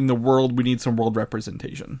protecting the world, we need some world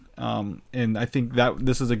representation. And I think that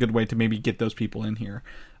this is a good way to maybe get those people in here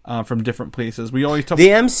from different places. We always talk the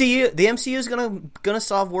MCU is gonna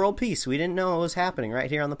solve world peace. We didn't know it was happening right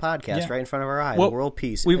here on the podcast, right in front of our eyes. Well, world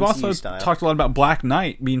peace. We've MCU also style. talked a lot about Black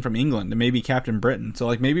Knight being from England and maybe Captain Britain. So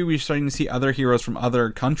like maybe we're starting to see other heroes from other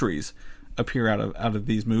countries appear out of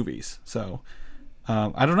these movies. So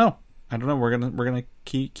I don't know. We're gonna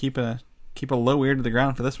keep a low ear to the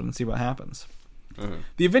ground for this one and see what happens.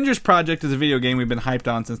 The Avengers Project is a video game we've been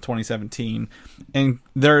hyped on since 2017, and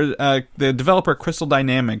the developer Crystal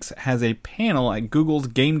Dynamics has a panel at Google's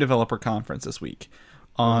Game Developer Conference this week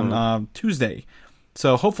on Tuesday.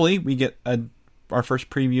 So hopefully we get our first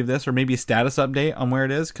preview of this, or maybe a status update on where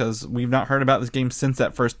it is, because we've not heard about this game since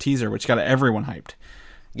that first teaser, which got everyone hyped.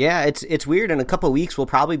 Yeah, it's weird. In a couple of weeks, we'll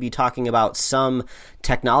probably be talking about some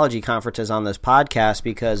technology conferences on this podcast,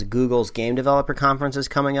 because Google's Game Developer Conference is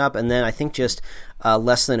coming up, and then I think just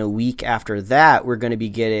less than a week after that, we're going to be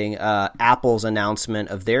getting Apple's announcement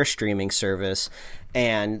of their streaming service.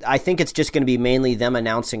 And I think it's just going to be mainly them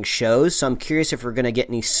announcing shows. So I'm curious if we're going to get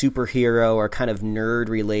any superhero or kind of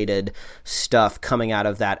nerd-related stuff coming out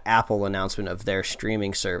of that Apple announcement of their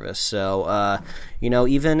streaming service. So,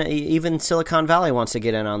 even Silicon Valley wants to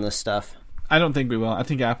get in on this stuff. I don't think we will. I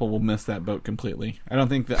think Apple will miss that boat completely. I don't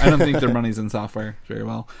think their money's in software very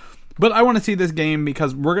well. But I want to see this game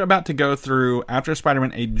because we're about to go through, after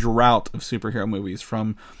Spider-Man, a drought of superhero movies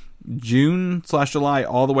from June/July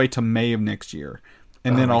all the way to May of next year.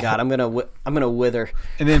 And then God, I'm gonna wither.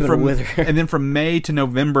 And then from May to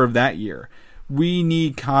November of that year, we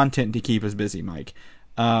need content to keep us busy, Mike.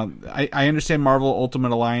 I understand Marvel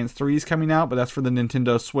Ultimate Alliance 3 is coming out, but that's for the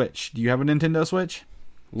Nintendo Switch. Do you have a Nintendo Switch?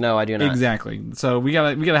 No, I do not. Exactly. So we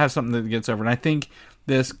gotta have something that gets over. And I think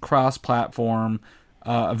this cross-platform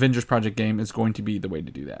Avengers Project game is going to be the way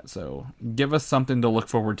to do that. So give us something to look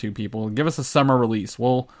forward to, people. Give us a summer release.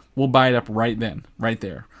 We'll buy it up right then, right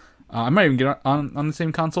there. I might even get on the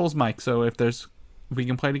same console as Mike, so if we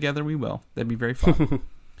can play together, we will. That'd be very fun.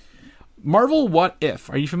 Marvel What If.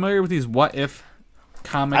 Are you familiar with these What If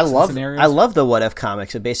comics and scenarios? I love the What If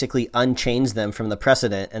comics. It basically unchains them from the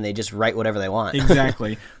precedent, and they just write whatever they want.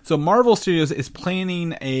 Exactly. So Marvel Studios is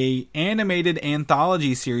planning a animated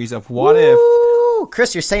anthology series of What If.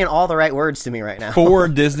 Chris, you're saying all the right words to me right now. For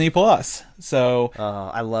Disney Plus. So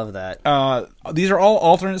I love that. These are all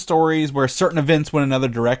alternate stories where certain events went another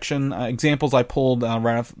direction. Examples I pulled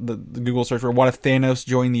right off the Google search were: what if Thanos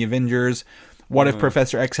joined the Avengers? What if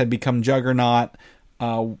Professor X had become Juggernaut?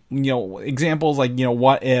 Examples like,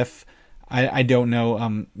 what if I don't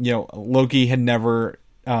know, Loki had never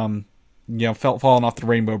fallen off the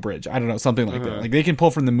Rainbow Bridge. I don't know, something like that. Like, they can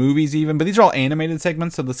pull from the movies even, but these are all animated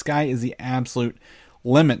segments, so the sky is the absolute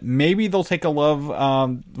limit. Maybe they'll take a Love,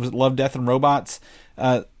 Death, and Robots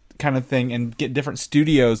kind of thing and get different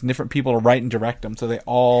studios and different people to write and direct them, so they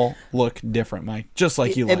all look different, Mike, just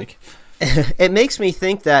like you like. It makes me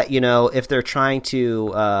think that, if they're trying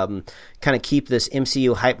to kind of keep this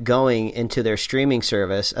MCU hype going into their streaming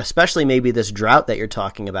service, especially maybe this drought that you're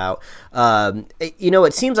talking about,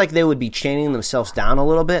 it seems like they would be chaining themselves down a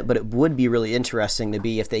little bit, but it would be really interesting to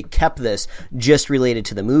be if they kept this just related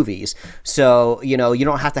to the movies. So, you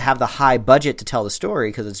don't have to have the high budget to tell the story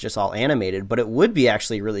because it's just all animated, but it would be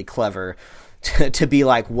actually really clever to be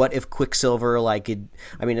like, what if Quicksilver,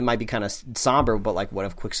 it might be kind of somber, but what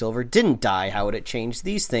if Quicksilver didn't die? How would it change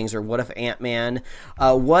these things? Or what if Ant-Man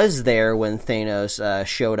was there when Thanos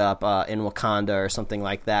showed up in Wakanda or something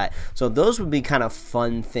like that? So those would be kind of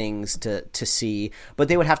fun things to see, but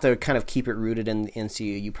they would have to kind of keep it rooted in the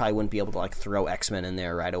MCU. You probably wouldn't be able to throw X-Men in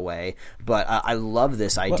there right away, but I love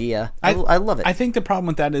this idea. Well, I love it. I think the problem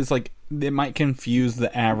with that is it might confuse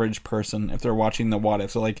the average person if they're watching the What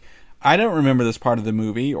If. So I don't remember this part of the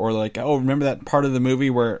movie, or remember that part of the movie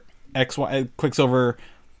where Quicksilver,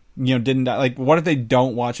 didn't die. What if they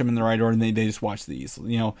don't watch them in the right order and they just watch these?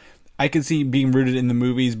 I could see being rooted in the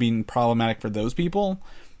movies being problematic for those people,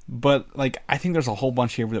 but I think there's a whole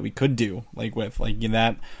bunch here that we could do, with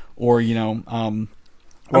that, or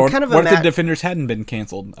or what if the Defenders hadn't been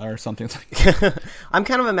canceled or something like that? I'm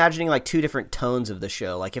kind of imagining two different tones of the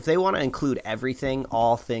show. If they want to include everything,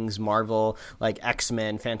 all things Marvel,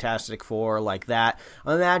 X-Men, Fantastic Four, like that,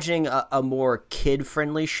 I'm imagining a more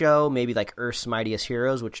kid-friendly show, maybe Earth's Mightiest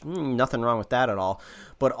Heroes, which nothing wrong with that at all.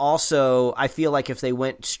 But also, I feel like if they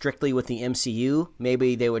went strictly with the MCU,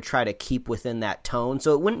 maybe they would try to keep within that tone.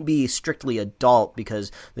 So it wouldn't be strictly adult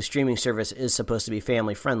because the streaming service is supposed to be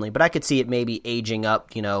family friendly. But I could see it maybe aging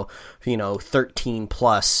up, 13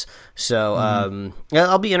 plus. So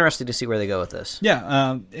I'll be interested to see where they go with this.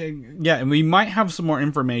 Yeah, and we might have some more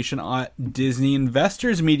information on Disney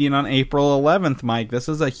Investors Meeting on April 11th, Mike. This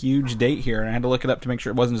is a huge date here, and I had to look it up to make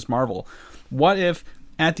sure it wasn't just Marvel. What if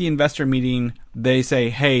at the investor meeting they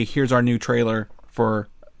say, hey, here's our new trailer for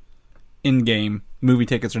Endgame, movie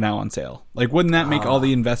tickets are now on sale? Wouldn't that make all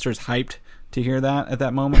the investors hyped to hear that at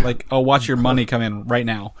that moment? Watch your money come in right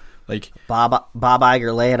now. Bob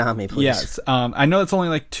Iger, lay it on me, please. Yes. I know it's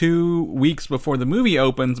only 2 weeks before the movie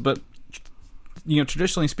opens, but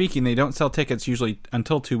traditionally speaking, they don't sell tickets usually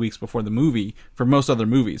until 2 weeks before the movie for most other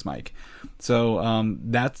movies, Mike. So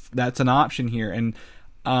that's an option here, and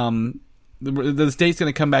the state's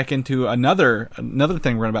going to come back into another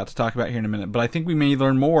thing we're about to talk about here in a minute, but I think we may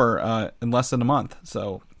learn more in less than a month,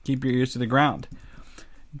 so keep your ears to the ground.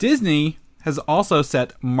 Disney has also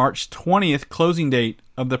set March 20th closing date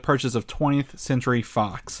of the purchase of 20th Century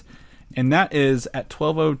Fox, and that is at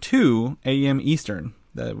 12:02 a.m. Eastern,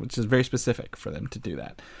 which is very specific for them to do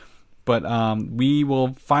that. But we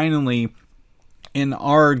will finally in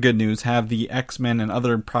our good news, have the X-Men and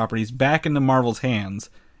other properties back into Marvel's hands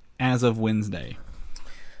as of Wednesday.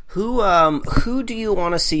 Who do you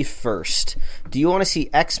want to see first? Do you want to see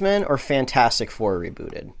X-Men or Fantastic Four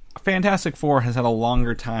rebooted? Fantastic Four has had a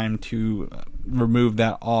longer time to remove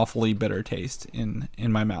that awfully bitter taste in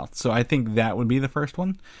my mouth. So I think that would be the first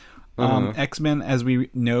one. X-Men, as we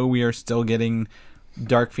know, we are still getting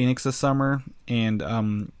Dark Phoenix this summer,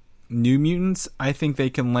 and New Mutants, I think they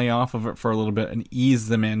can lay off of it for a little bit and ease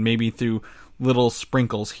them in, maybe through little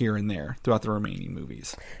sprinkles here and there throughout the remaining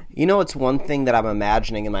movies. You know, it's one thing that I'm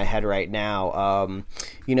imagining in my head right now.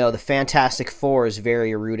 The Fantastic Four is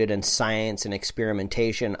very rooted in science and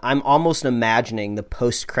experimentation. I'm almost imagining the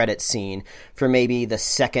post-credit scene for maybe the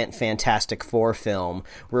second Fantastic Four film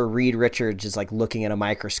where Reed Richards is like looking at a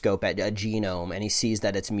microscope at a genome and he sees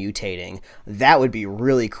that it's mutating. That would be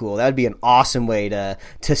really cool. That would be an awesome way to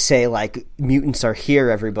say, like, mutants are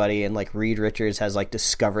here, everybody, and like Reed Richards has like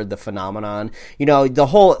discovered the phenomenon. The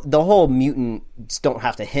whole mutants don't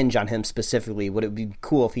have to hinge on him specifically. Would it be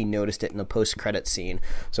cool if he noticed it in a post-credit scene?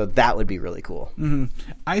 So that would be really cool. Mm-hmm.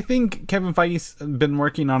 I think Kevin Feige's been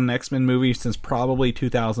working on an X-Men movie since probably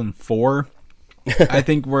 2004. I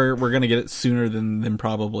think we're going to get it sooner than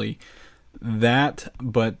probably that,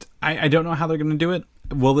 but I don't know how they're going to do it.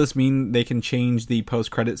 Will this mean they can change the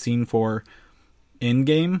post-credit scene for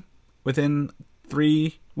Endgame within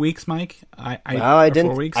 3 weeks, Mike? I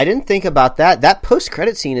didn't think about that. That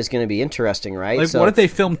post-credit scene is going to be interesting, right? Like, what if they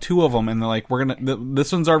film 2 of them and they're like,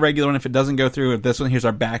 this one's our regular one. If it doesn't go through, if this one, here's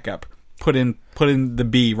our backup. Put in the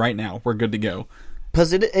B right now. We're good to go.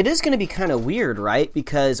 Because it is going to be kind of weird, right?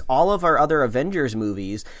 Because all of our other Avengers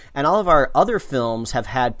movies and all of our other films have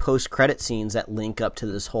had post-credit scenes that link up to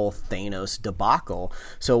this whole Thanos debacle.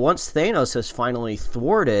 So once Thanos is finally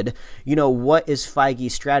thwarted, what is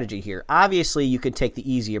Feige's strategy here? Obviously, you could take the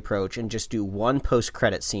easy approach and just do one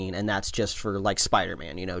post-credit scene, and that's just for, like,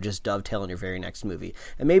 Spider-Man, just dovetail in your very next movie.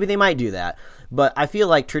 And maybe they might do that. But I feel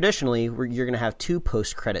like traditionally you're going to have 2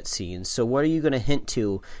 post-credit scenes. So what are you going to hint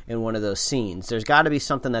to in one of those scenes? There's got to be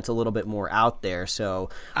something that's a little bit more out there. So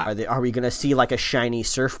are we going to see like a shiny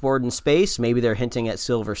surfboard in space? Maybe they're hinting at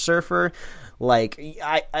Silver Surfer. Like,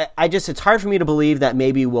 I just, it's hard for me to believe that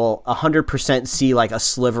maybe we'll 100% see like a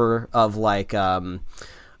sliver of like of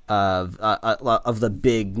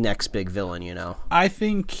the next big villain. I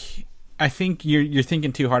think you're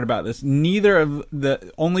thinking too hard about this.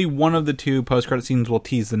 Only one of the 2 post-credit scenes will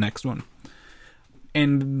tease the next one.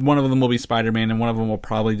 And one of them will be Spider-Man, and one of them will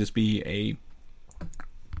probably just be a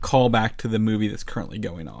callback to the movie that's currently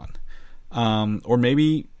going on. Or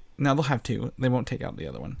maybe, no, they'll have 2. They won't take out the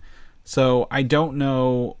other one. So I don't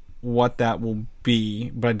know what that will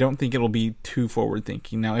be, but I don't think it'll be too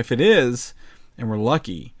forward-thinking. Now, if it is, and we're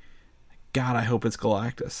lucky, God, I hope it's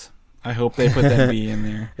Galactus. I hope they put that B in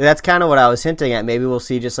there. That's kind of what I was hinting at. Maybe we'll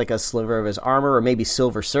see just like a sliver of his armor, or maybe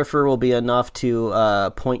Silver Surfer will be enough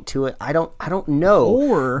to point to it. I don't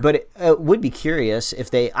know. But it would be curious if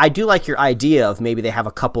they. I do like your idea of maybe they have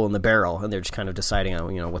a couple in the barrel and they're just kind of deciding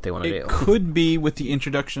on what they want to do. It could be, with the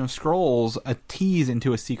introduction of Skrulls, a tease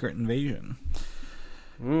into a secret invasion.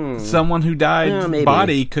 Someone who died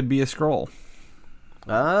body could be a Skrull.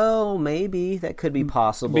 Oh, maybe that could be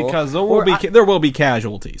possible, because there will be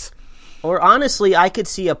casualties. Or honestly, I could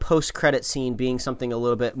see a post-credit scene being something a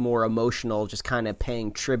little bit more emotional, just kind of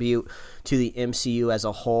paying tribute to the MCU as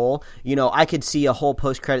a whole. I could see a whole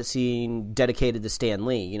post-credit scene dedicated to Stan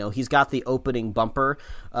Lee. He's got the opening bumper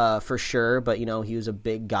for sure, but, he was a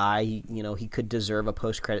big guy. He could deserve a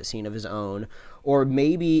post-credit scene of his own. Or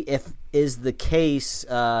maybe if is the case,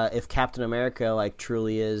 if Captain America like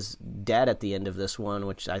truly is dead at the end of this one,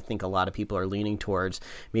 which I think a lot of people are leaning towards,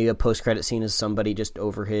 maybe a post-credit scene is somebody just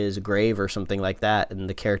over his grave or something like that, and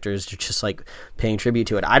the characters are just like paying tribute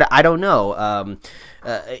to it. I don't know.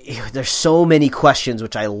 There's so many questions,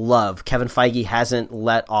 which I love. Kevin Feige hasn't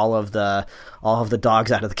let all of the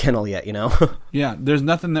dogs out of the kennel yet. Yeah, there's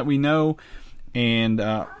nothing that we know. And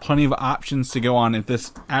plenty of options to go on if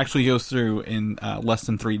this actually goes through in less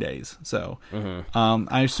than 3 days. So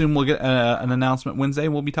I assume we'll get an announcement Wednesday.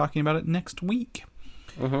 We'll be talking about it next week.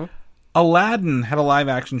 Aladdin had a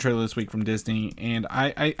live-action trailer this week from Disney, and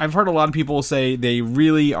I've heard a lot of people say they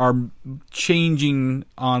really are changing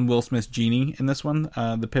on Will Smith's genie in this one.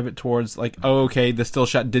 The pivot towards, like, okay, the still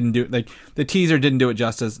shot didn't do it. Like, the teaser didn't do it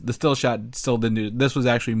justice. The still shot still didn't do it. This was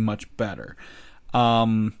actually much better.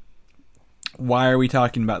 Why are we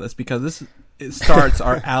talking about this? Because it starts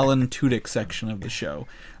our Alan Tudyk section of the show.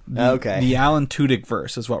 The Alan Tudyk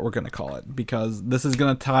verse is what we're going to call it, because this is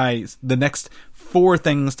going to tie the next 4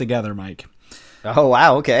 things together, Mike. Oh,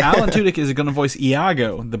 wow, okay. Alan Tudyk is going to voice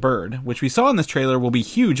Iago, the bird, which we saw in this trailer will be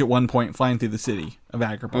huge at one point flying through the city of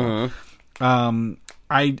Agrabah.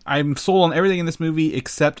 I'm sold on everything in this movie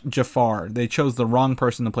except Jafar. They chose the wrong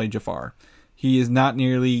person to play Jafar. He is not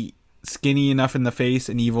nearly skinny enough in the face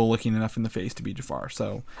and evil looking enough in the face to be Jafar.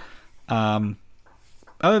 So, other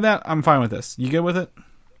than that, I'm fine with this. You good with it?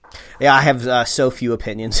 Yeah, I have so few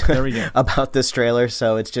opinions There we go. about this trailer,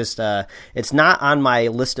 so it's just it's not on my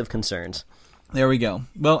list of concerns. There we go.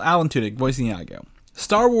 Well, Alan Tudyk voicing Iago.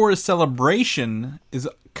 Star Wars Celebration is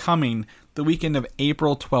coming the weekend of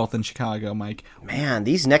April 12th in Chicago, Mike. Man,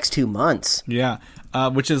 these next 2 months. Yeah,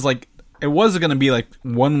 which is like, it was going to be like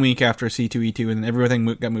 1 week after C2E2 and then everything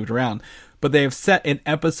got moved around. But they have set an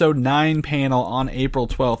episode 9 panel on April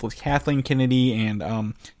 12th with Kathleen Kennedy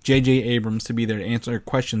and J.J. Abrams to be there to answer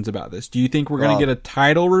questions about this. Do you think we're going to get a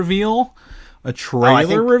title reveal? A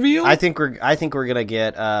trailer reveal? I think we're gonna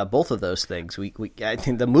get both of those things. I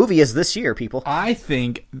think the movie is this year, people. I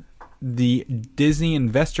think the Disney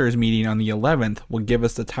investors meeting on the 11th will give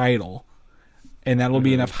us the title, and that will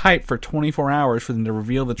be enough hype for 24 hours for them to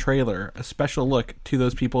reveal the trailer, a special look to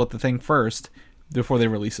those people at the thing first before they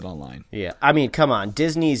release it online. Yeah, I mean, come on.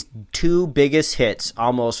 Disney's 2 biggest hits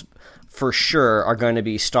almost for sure are going to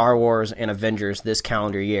be Star Wars and Avengers this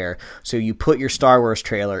calendar year. So you put your Star Wars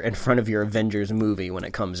trailer in front of your Avengers movie when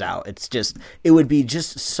it comes out. It would be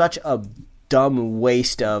just such a dumb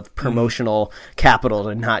waste of promotional capital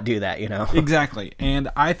to not do that, you know? Exactly. And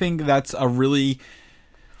I think that's April's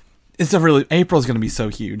going to be so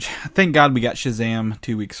huge. Thank God we got Shazam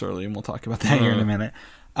 2 weeks early, and we'll talk about that here in a minute.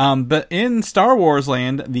 But in Star Wars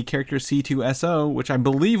land, the character C2SO, which I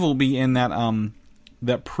believe will be in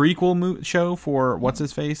that prequel show for what's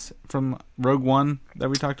his face from Rogue One that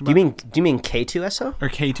we talked about. Do you mean K2SO or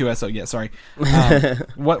K2SO? Yeah, sorry.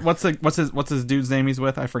 What's his dude's name he's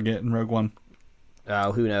with? I forget in Rogue One.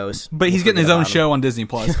 Oh, who knows? But he's getting his own show on Disney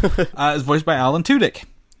Plus. It's voiced by Alan Tudyk.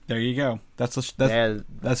 There you go. That's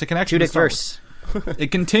a connection. Tudyk-verse. It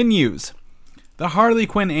continues. The Harley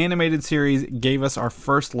Quinn animated series gave us our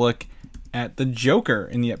first look at the Joker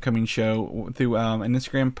in the upcoming show through an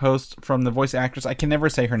Instagram post from the voice actress. I can never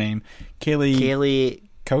say her name. Kaylee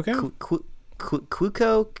Coco?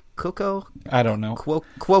 Coco? I don't know.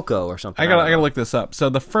 Cuoco or something. I gotta look this up. So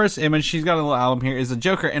the first image, she's got a little album here, is the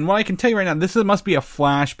Joker. And what I can tell you right now, this must be a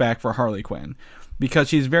flashback for Harley Quinn. Because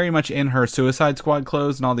she's very much in her Suicide Squad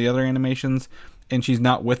clothes and all the other animations. And she's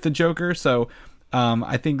not with the Joker. So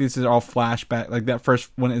I think this is all flashback. Like that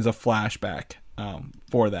first one is a flashback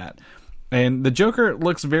for that. And the Joker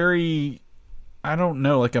looks very, I don't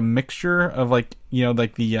know, like a mixture of like, you know,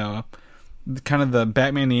 like the kind of the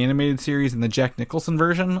Batman the Animated Series and the Jack Nicholson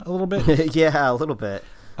version a little bit. Yeah, a little bit.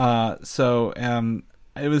 So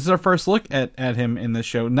it was our first look at him in this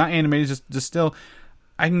show. Not animated, just still.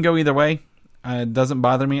 I can go either way. It doesn't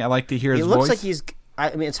bother me. I like to hear his voice. It looks like he's...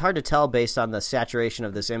 I mean, it's hard to tell based on the saturation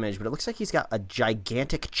of this image, but it looks like he's got a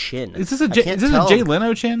gigantic chin. Is this a Jay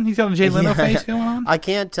Leno chin? He's got a Jay Leno face going on? I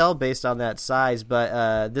can't tell based on that size,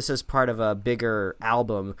 but this is part of a bigger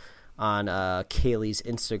album on Kaylee's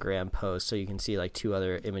Instagram post, so you can see like 2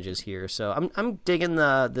 other images here. So I'm digging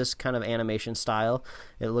this kind of animation style.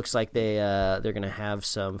 It looks like they're going to have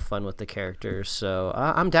some fun with the characters, so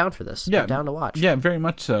I'm down for this. Yeah, I'm down to watch. Yeah, very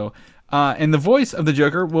much so. And the voice of the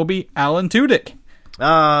Joker will be Alan Tudyk.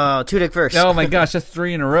 Oh, Tudyk-verse. Oh my gosh, that's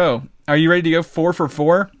 3 in a row. Are you ready to go 4 for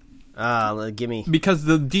 4? Gimme. Because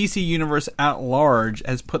the DC Universe at large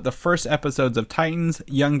has put the first episodes of Titans,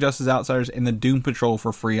 Young Justice Outsiders, and the Doom Patrol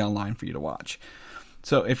for free online for you to watch.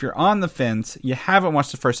 So if you're on the fence, you haven't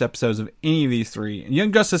watched the first episodes of any of these 3.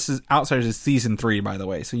 Young Justice Outsiders is season 3, by the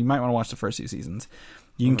way, so you might want to watch the first 2 seasons.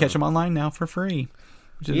 You can catch them online now for free.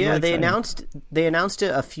 Yeah, really they announced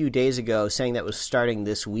it a few days ago, saying that it was starting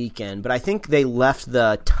this weekend. But I think they left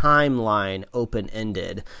the timeline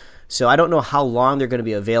open-ended, so I don't know how long they're going to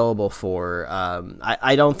be available for.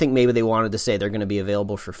 I don't think maybe they wanted to say they're going to be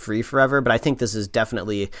available for free forever. But I think this is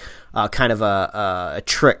definitely kind of a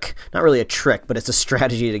trick, not really a trick, but it's a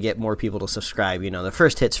strategy to get more people to subscribe. You know, the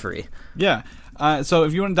first hit's free. Yeah. So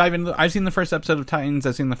if you want to dive into, I've seen the first episode of Titans.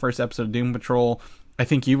 I've seen the first episode of Doom Patrol. I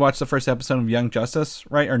think you watched the first episode of Young Justice,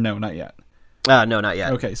 right? Or no, not yet. No, not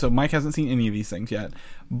yet. Okay, so Mike hasn't seen any of these things yet.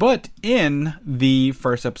 But in the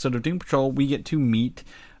first episode of Doom Patrol, we get to meet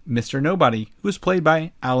Mr. Nobody, who is played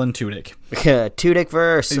by Alan Tudyk.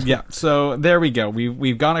 Tudyk-verse. Yeah, so there we go.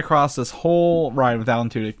 We've gone across this whole ride with Alan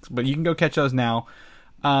Tudyk, but you can go catch those now.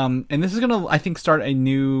 And this is going to, I think,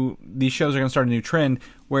 these shows are going to start a new trend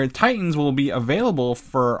where Titans will be available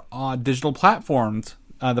for digital platforms.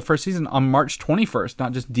 The first season on March 21st,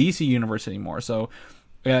 not just DC Universe anymore. So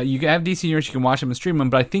You can have DC Universe, you can watch them and stream them,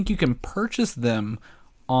 but I think you can purchase them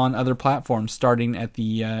on other platforms starting at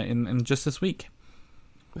the in just this week.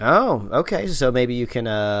 Oh, okay. So maybe you can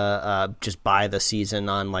just buy the season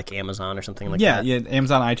on like Amazon or something like that. Yeah,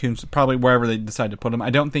 Amazon, iTunes, probably wherever they decide to put them.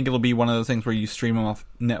 I don't think it'll be one of those things where you stream them off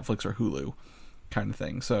Netflix or Hulu, kind of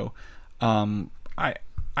thing. So, I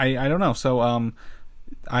don't know. So,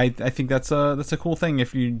 I think that's a cool thing.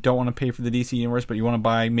 If you don't want to pay for the DC Universe, but you want to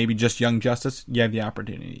buy maybe just Young Justice, you have the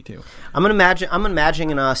opportunity to. I'm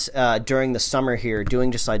imagining us during the summer here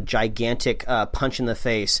doing just a gigantic punch in the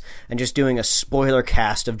face and just doing a spoiler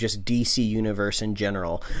cast of just DC Universe in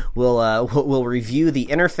general. We'll review the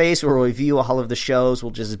interface. We'll review all of the shows.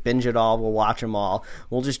 We'll just binge it all. We'll watch them all.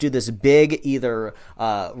 We'll just do this big either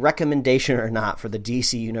recommendation or not for the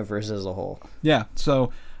DC Universe as a whole. Yeah.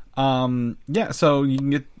 So. So you can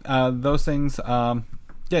get those things on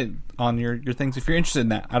your things if you're interested in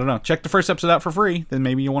that. I don't know. Check the first episode out for free. Then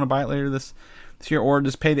maybe you want to buy it later this year, or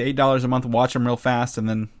just pay the $8 a month, watch them real fast, and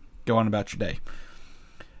then go on about your day.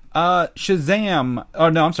 Shazam. Oh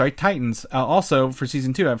no, I'm sorry. Titans. Also for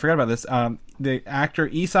season 2, I forgot about this. The actor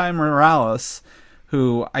Isai Morales,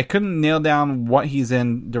 who I couldn't nail down what he's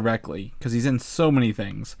in directly because he's in so many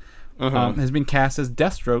things. Has been cast as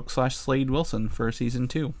Deathstroke / Slade Wilson for season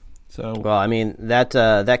 2. So, well, I mean that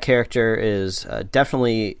character is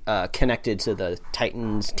definitely connected to the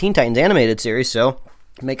Teen Titans animated series, so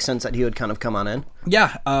it makes sense that he would kind of come on in.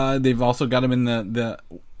 Yeah, they've also got him in the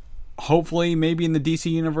hopefully maybe in the DC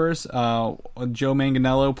universe. Joe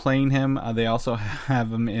Manganiello playing him. They also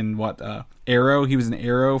have him in Arrow. He was in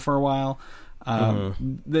Arrow for a while.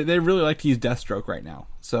 They really like to use Deathstroke right now.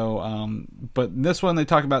 So, but this one they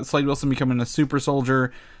talk about Slade Wilson becoming a super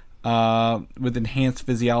soldier with enhanced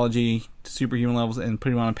physiology to superhuman levels and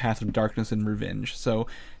putting him on a path of darkness and revenge. So,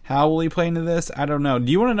 how will he play into this? I don't know.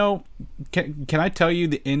 Do you want to know? Can I tell you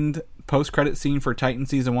the end post-credit scene for Titan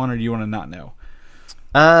season 1, or do you want to not know?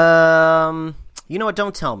 You know what?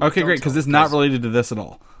 Don't tell me. Okay, great, because it's not related to this at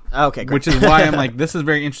all. Okay, great. Which is why I'm like, this is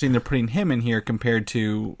very interesting. They're putting him in here compared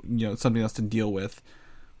to something else to deal with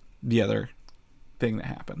the other thing that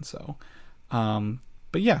happened. So,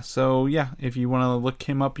 but yeah, if you want to look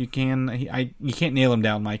him up, you can. You can't nail him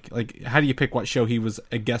down, Mike. Like, how do you pick what show he was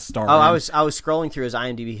a guest star? Oh, in? I was scrolling through his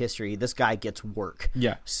IMDb history. This guy gets work.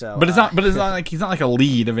 Yeah. So, but it's not like he's not like a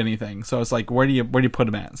lead of anything. So it's like, where do you put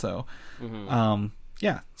him at? So, so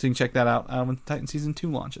you can check that out when Titan season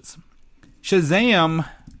 2 launches. Shazam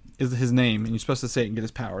is his name, and you're supposed to say it and get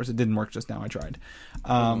his powers. It didn't work just now. I tried.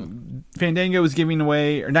 Fandango is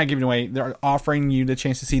they're offering you the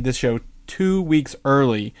chance to see this show 2 weeks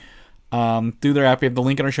early through their app. We have the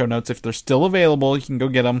link in our show notes. If they're still available, you can go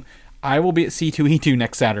get them. I will be at C2E2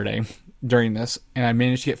 next Saturday during this, and I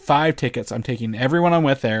managed to get 5 tickets. I'm taking everyone I'm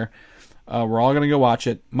with there. We're all going to go watch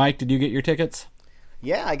it. Mike, did you get your tickets?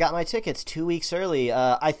 Yeah, I got my tickets 2 weeks early.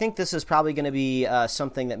 I think this is probably going to be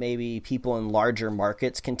something that maybe people in larger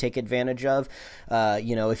markets can take advantage of.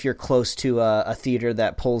 If you're close to a theater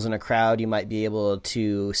that pulls in a crowd, you might be able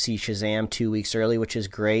to see Shazam 2 weeks early, which is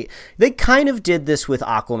great. They kind of did this with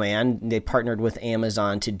Aquaman. They partnered with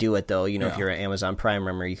Amazon to do it, though. If you're an Amazon Prime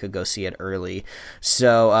member, you could go see it early.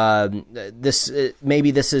 So this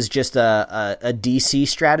is just a DC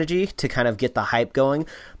strategy to kind of get the hype going.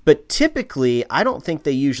 But typically, I don't think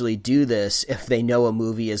they usually do this if they know a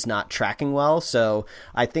movie is not tracking well. So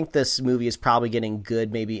I think this movie is probably getting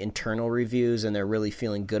good, maybe internal reviews, and they're really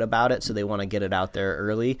feeling good about it. So they want to get it out there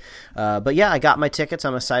early. But yeah, I got my tickets.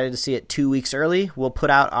 I'm excited to see it 2 weeks early. We'll put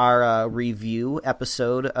out our review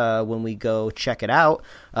episode when we go check it out.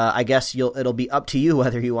 I guess it'll be up to you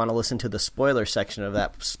whether you want to listen to the spoiler section of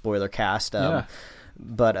that spoiler cast.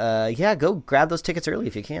 But go grab those tickets early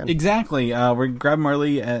if you can. Exactly. We're grab them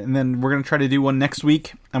early, and then we're going to try to do one next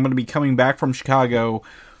week. I'm going to be coming back from Chicago,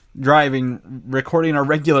 driving, recording our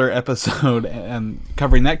regular episode, and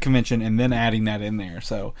covering that convention, and then adding that in there.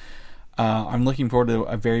 So I'm looking forward to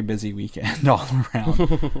a very busy weekend all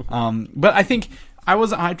around. But I think I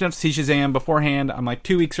wasn't hyped enough to see Shazam beforehand. I'm like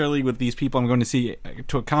 2 weeks early with these people I'm going to see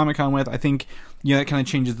to a Comic-Con with. I think that kind of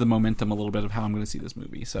changes the momentum a little bit of how I'm going to see this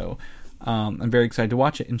movie. So I'm very excited to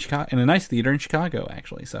watch it in Chicago, in a nice theater in Chicago,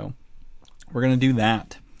 actually. So we're going to do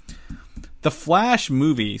that. The Flash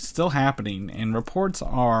movie still happening, and reports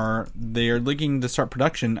are they are looking to start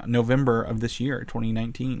production November of this year,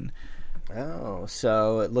 2019. Oh,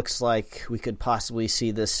 so it looks like we could possibly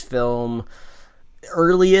see this film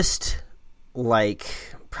earliest,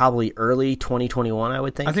 probably early 2021, I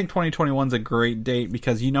would think. I think 2021 is a great date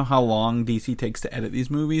because you know how long DC takes to edit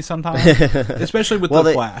these movies sometimes, especially with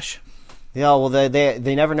The Flash. Yeah, well,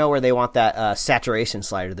 they never know where they want that saturation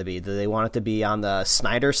slider to be. Do they want it to be on the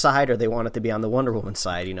Snyder side, or they want it to be on the Wonder Woman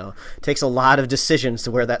side? You know, it takes a lot of decisions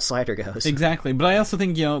to where that slider goes. Exactly, but I also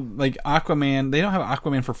think, you know, like Aquaman, they don't have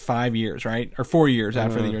Aquaman for 5 years, right? Or 4 years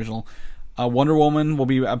after the original. Wonder Woman will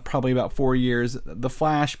be probably about 4 years. The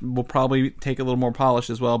Flash will probably take a little more polish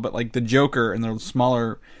as well, but like the Joker and the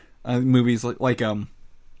smaller movies, like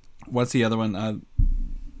what's the other one?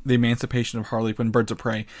 The Emancipation of Harley Quinn, Birds of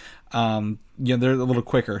Prey. You know, they're a little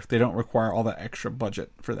quicker. They don't require all that extra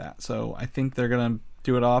budget for that. So I think they're going to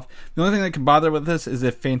do it off. The only thing that can bother with this is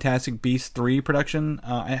if Fantastic Beasts 3 production,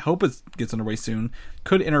 I hope it gets underway soon,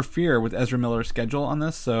 could interfere with Ezra Miller's schedule on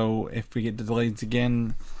this. So if we get delays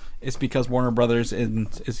again, it's because Warner Brothers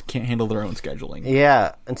can't handle their own scheduling.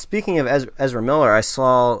 Yeah, and speaking of Ezra Miller, I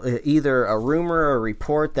saw either a rumor or a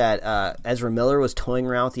report that Ezra Miller was toying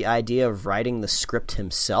around with the idea of writing the script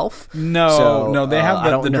himself. No, they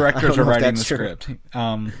have the directors are writing the true. script.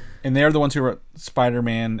 And they're the ones who wrote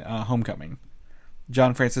Spider-Man Homecoming.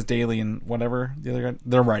 John Francis Daly and whatever, the other guy,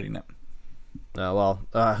 they're writing it.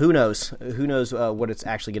 Who knows? Who knows what it's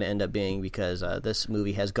actually going to end up being, because this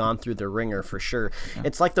movie has gone through the ringer for sure. Yeah.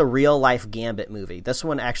 It's like the real-life Gambit movie. This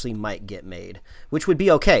one actually might get made, which would be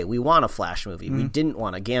okay. We want a Flash movie. Mm-hmm. We didn't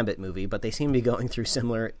want a Gambit movie, but they seem to be going through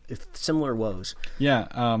similar woes. Yeah.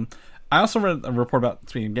 I also read a report about,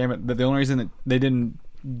 speaking of Gambit, that the only reason that they didn't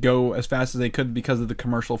go as fast as they could because of the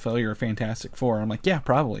commercial failure of Fantastic Four. I'm like, yeah,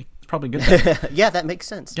 probably. It's probably good. Yeah, that makes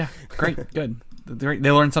sense. Yeah, great, good.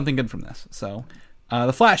 They learned something good from this. So,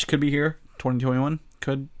 The Flash could be here 2021.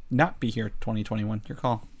 Could not be here 2021. Your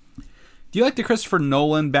call. Do you like the Christopher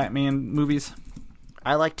Nolan Batman movies?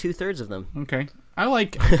 I like 2/3 of them. Okay. I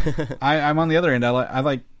like... I'm on the other end. I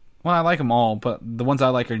like them all, but the ones I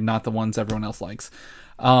like are not the ones everyone else likes.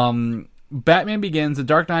 Batman Begins, The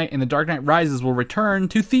Dark Knight, and The Dark Knight Rises will return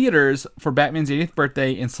to theaters for Batman's 80th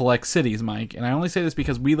birthday in select cities, Mike. And I only say this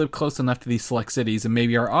because we live close enough to these select cities, and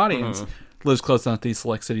maybe our audience lives close enough to these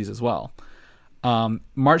select cities as well.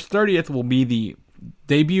 March 30th will be the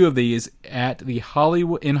debut of these at the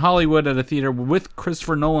Hollywood at a theater with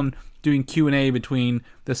Christopher Nolan doing Q&A between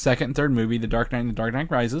the second and third movie, The Dark Knight and The Dark Knight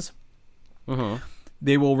Rises.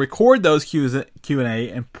 They will record those Q&A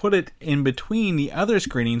and put it in between the other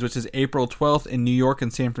screenings, which is April 12th in New York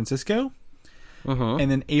and San Francisco, and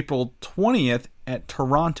then April 20th at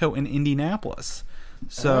Toronto and Indianapolis.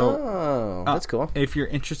 So, that's cool. If you're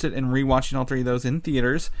interested in rewatching all three of those in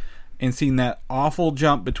theaters and seeing that awful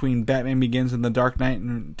jump between Batman Begins and The Dark Knight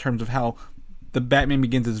in terms of how the Batman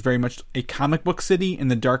Begins is very much a comic book city and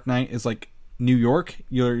The Dark Knight is like New York,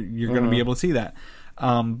 you're going to be able to see that.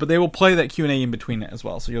 But they will play that Q&A in between it as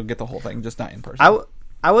well, so you'll get the whole thing, just not in person.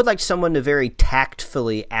 I would like someone to very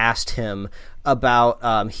tactfully ask him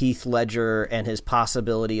about Heath Ledger and his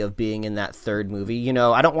possibility of being in that third movie. You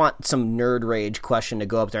know, I don't want some nerd rage question to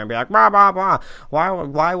go up there and be like, blah, blah, blah.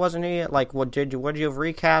 Why wasn't he, like, would you have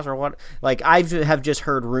recast or what? Like, I have just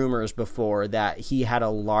heard rumors before that he had a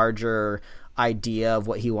larger idea of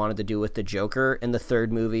what he wanted to do with the Joker in the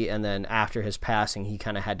third movie, and then after his passing he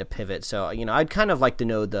kind of had to pivot. So, you know, I'd kind of like to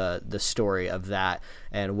know the story of that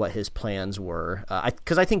and what his plans were,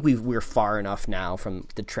 because I think we're far enough now from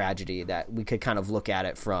the tragedy that we could kind of look at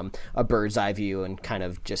it from a bird's eye view and kind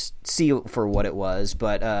of just see it for what it was.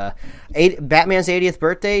 But Batman's 80th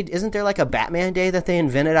birthday, isn't there like a Batman Day that they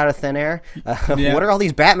invented out of thin air? Yeah. What are all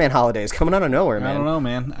these Batman holidays coming out of nowhere, man? I don't know,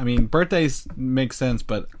 man. I mean, birthdays make sense,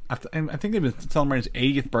 but I think they've been celebrating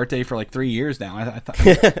his 80th birthday for like 3 years now. I thought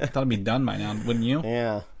it'd be done by now, wouldn't you?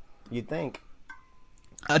 Yeah, you'd think.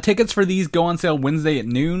 Tickets for these go on sale Wednesday at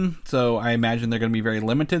noon, so I imagine they're going to be very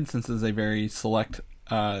limited since it's a very select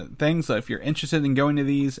thing. So if you're interested in going to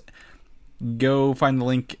these, go find the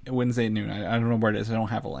link Wednesday at noon. I don't know where it is. I don't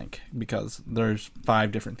have a link because there's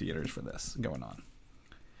 5 different theaters for this going on.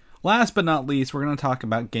 Last but not least, we're going to talk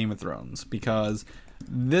about Game of Thrones because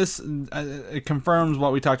this it confirms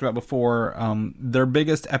what we talked about before. Their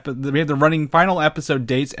biggest we have the running final episode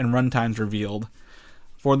dates and runtimes revealed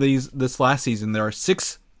for this last season. There are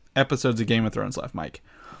 6 episodes of Game of Thrones left, Mike.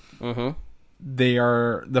 They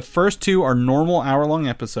are the first 2 are normal hour-long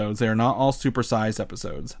episodes. They are not all supersized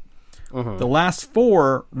episodes. The last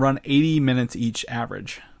 4 run 80 minutes each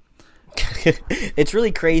average. It's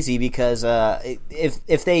really crazy because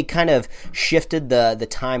if they kind of shifted the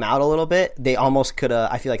time out a little bit, they almost could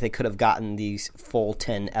have. I feel like they could have gotten these full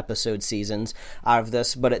 10 episode seasons out of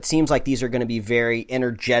this. But it seems like these are going to be very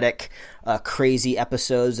energetic, crazy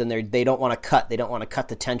episodes, and they don't want to cut. They don't want to cut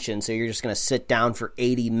the tension, so you're just going to sit down for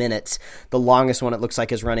 80 minutes. The longest one, it looks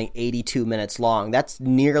like, is running 82 minutes long. That's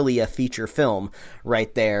nearly a feature film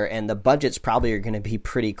right there, and the budgets probably are going to be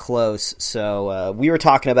pretty close. So we were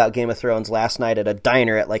talking about Game of Thrones last night at a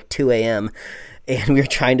diner at like 2 a.m., and we were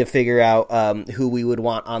trying to figure out who we would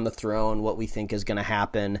want on the throne, what we think is going to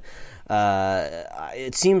happen.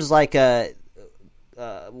 It seems like the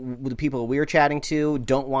people we were chatting to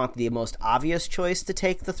don't want the most obvious choice to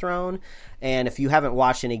take the throne. And if you haven't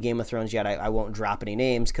watched any Game of Thrones yet, I won't drop any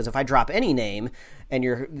names, because if I drop any name and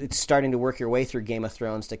you're starting to work your way through Game of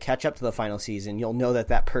Thrones to catch up to the final season, you'll know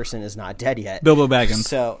that person is not dead yet. Bilbo Baggins.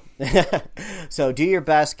 So do your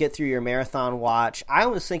best, get through your marathon watch. I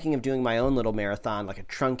was thinking of doing my own little marathon, like a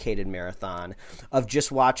truncated marathon, of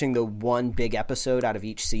just watching the one big episode out of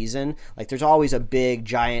each season. Like, there's always a big,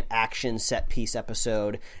 giant action set piece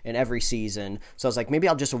episode in every season. So I was like, maybe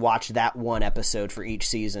I'll just watch that one episode for each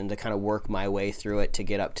season to kind of work my way through it to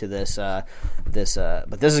get up to this. But this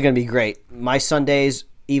is going to be great. My Sundays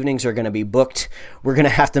evenings are going to be booked. We're going to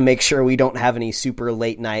have to make sure we don't have any super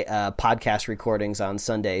late night podcast recordings on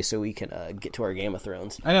Sunday, so we can get to our Game of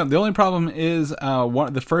Thrones. I know the only problem is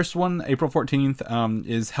the first one, April 14th,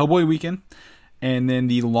 is Hellboy weekend, and then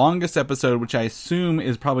the longest episode, which I assume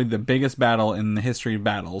is probably the biggest battle in the history of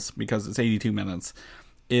battles because it's 82 minutes,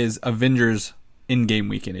 is Avengers Endgame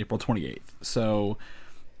weekend, April 28th. So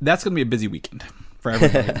that's going to be a busy weekend for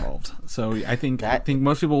everybody involved. So I think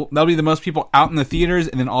most people, that'll be the most people out in the theaters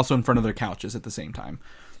and then also in front of their couches at the same time.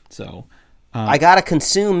 So I gotta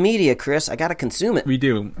consume media, Chris. I gotta consume it. We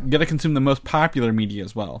do. You gotta consume the most popular media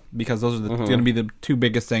as well, because those are going to be the two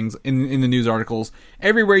biggest things in the news articles.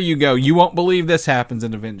 Everywhere you go, you won't believe this happens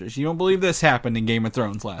in Avengers. You won't believe this happened in Game of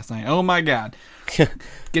Thrones last night. Oh my God.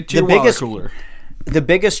 Get your water cooler. The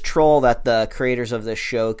biggest troll that the creators of this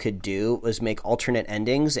show could do was make alternate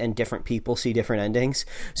endings, and different people see different endings.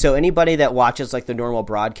 So anybody that watches like the normal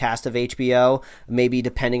broadcast of HBO, maybe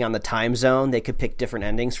depending on the time zone, they could pick different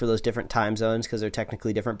endings for those different time zones because they're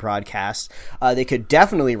technically different broadcasts. They could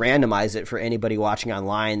definitely randomize it for anybody watching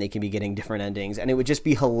online. They can be getting different endings, and it would just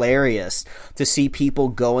be hilarious to see people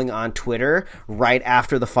going on Twitter right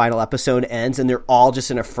after the final episode ends, and they're all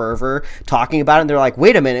just in a fervor talking about it, and they're like,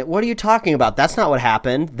 wait a minute, what are you talking about? That's not what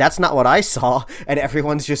happened. That's not what I saw. And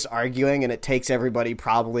everyone's just arguing, and it takes everybody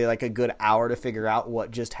probably like a good hour to figure out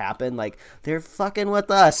what just happened. Like, they're fucking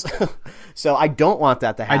with us. So I don't want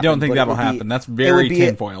that to happen. I don't think that'll happen. That's very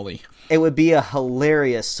tinfoil-y. It would be a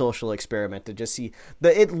hilarious social experiment to just see.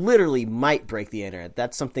 It literally might break the internet.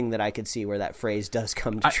 That's something that I could see where that phrase does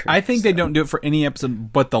come to true. I think they don't do it for any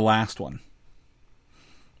episode but the last one.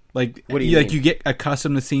 Like, what do you mean? Like, you get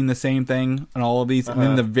accustomed to seeing the same thing on all of these, and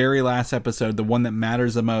then the very last episode, the one that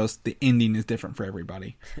matters the most, the ending is different for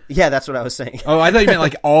everybody. Yeah, that's what I was saying. Oh, I thought you meant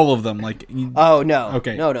like all of them. Like, oh no,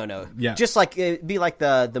 okay, no. Yeah, just like it'd be like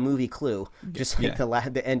the movie Clue. Just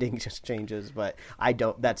like the ending just changes. But I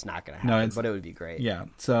don't. That's not going to happen. But it would be great. Yeah.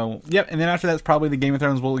 So yep. And then after that's probably the Game of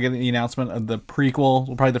Thrones. We'll get the announcement of the prequel.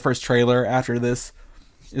 Probably the first trailer after this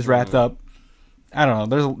is wrapped up. I don't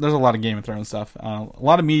know. There's a lot of Game of Thrones stuff. A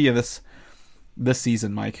lot of media this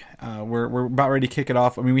season, Mike. We're about ready to kick it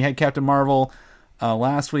off. I mean, we had Captain Marvel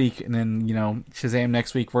last week, and then Shazam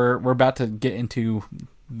next week. We're about to get into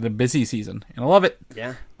the busy season, and I love it.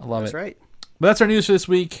 Yeah, I love it. That's right. But that's our news for this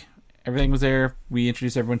week. Everything was there. We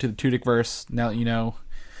introduced everyone to the Tudyk-verse. Now that you know,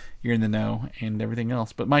 you're in the know, and everything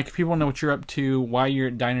else. But Mike, if people want to know what you're up to, why you're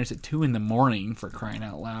at diners at 2 a.m, for crying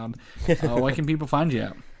out loud, why can people find you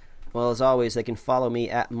at? Well, as always, they can follow me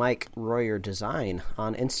at Mike Royer Design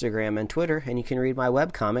on Instagram and Twitter, and you can read my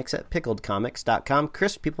webcomics at pickledcomics.com.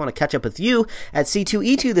 Chris, people want to catch up with you at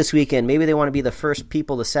C2E2 this weekend. Maybe they want to be the first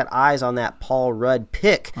people to set eyes on that Paul Rudd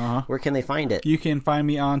pick. Where can they find it? You can find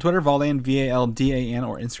me on Twitter, Valdan, Valdan,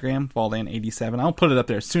 or Instagram, Valdan87. I'll put it up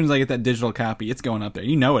there as soon as I get that digital copy. It's going up there.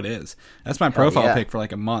 You know it is. That's my profile pic for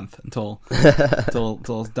like a month until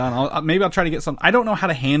it's done. Maybe I'll try to get some. I don't know how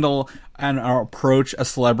to handle and approach a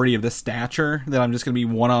celebrity of this stature that I'm just going to be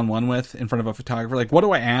one-on-one with in front of a photographer. Like, what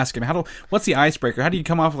do I ask him? What's the icebreaker? How do you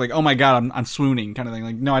come off with like, oh my God, I'm swooning kind of thing?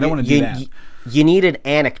 Like, no, I don't want to do that. You need an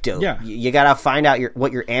anecdote. Yeah. You got to find out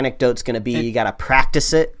what your anecdote's going to be. You got to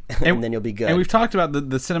practice it, and then you'll be good. And we've talked about the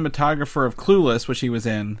cinematographer of Clueless, which he was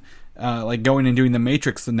in, like going and doing The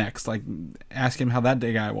Matrix the next, like ask him how that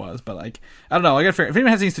guy was. But like, I don't know. I got to figure. If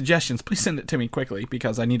anyone has any suggestions, please send it to me quickly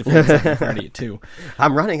because I need to figure something Friday at 2.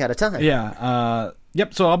 I'm running out of time. Yeah.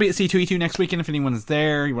 Yep. So I'll be at C2E2 next weekend. If anyone's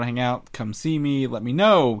there, you want to hang out, come see me. Let me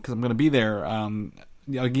know because I'm going to be there. I'll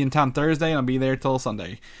be in town Thursday, and I'll be there till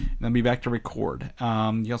Sunday, and then be back to record.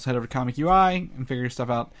 You also head over to Comic UI and figure your stuff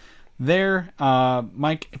out there.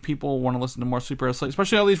 Mike, if people want to listen to more Superhero Slate,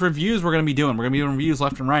 especially all these reviews we're going to be doing. We're going to be doing reviews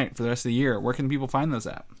left and right for the rest of the year. Where can people find those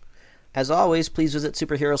at? As always, please visit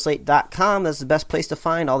superheroslate.com. That's the best place to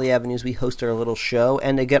find all the avenues we host our little show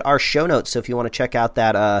and to get our show notes. So if you want to check out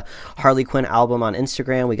that Harley Quinn album on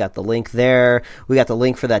Instagram, we got the link there. We got the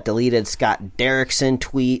link for that deleted Scott Derrickson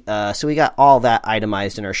tweet. So we got all that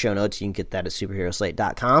itemized in our show notes. You can get that at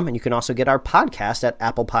superheroslate.com. And you can also get our podcast at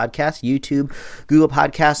Apple Podcasts, YouTube, Google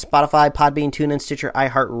Podcasts, Spotify, Podbean, TuneIn, Stitcher,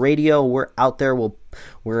 iHeartRadio. We're out there. We're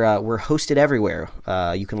hosted everywhere.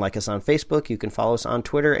 You can like us on Facebook. You can follow us on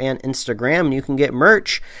Twitter and Instagram. And you can get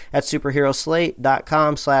merch at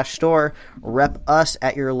superheroslate.com/store. Rep us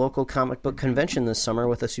at your local comic book convention this summer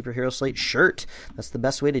with a Superhero Slate shirt. That's the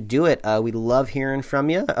best way to do it. We love hearing from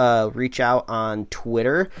you. Reach out on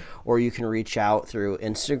Twitter, or you can reach out through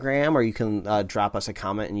Instagram, or you can drop us a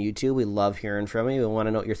comment in YouTube. We love hearing from you. We want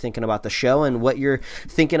to know what you're thinking about the show and what you're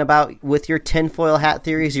thinking about with your tinfoil hat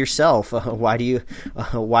theories yourself. Why do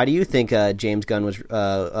you think James Gunn was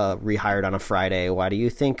rehired on a Friday? Why do you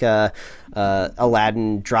think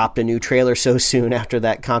Aladdin dropped a new trailer so soon after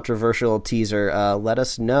that controversial teaser? Let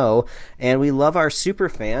us know. And we love our super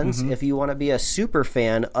fans. If you want to be a super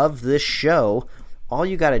fan of this show, all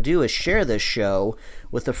you got to do is share this show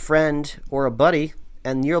with a friend or a buddy,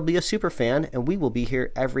 and you'll be a super fan, and we will be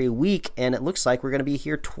here every week. And it looks like we're going to be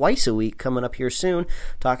here twice a week coming up here soon,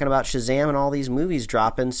 talking about Shazam and all these movies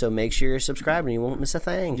dropping. So make sure you're subscribed and you won't miss a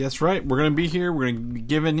thing. That's right. We're going to be here. We're going to be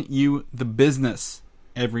giving you the business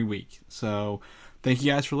every week. So thank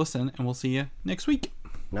you guys for listening, and we'll see you next week.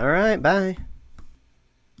 All right. Bye.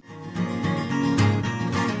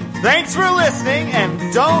 Thanks for listening,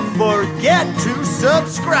 and don't forget to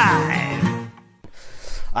subscribe.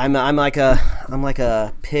 I'm like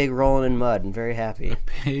a pig rolling in mud and very happy.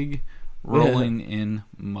 Pig rolling in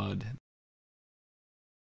mud.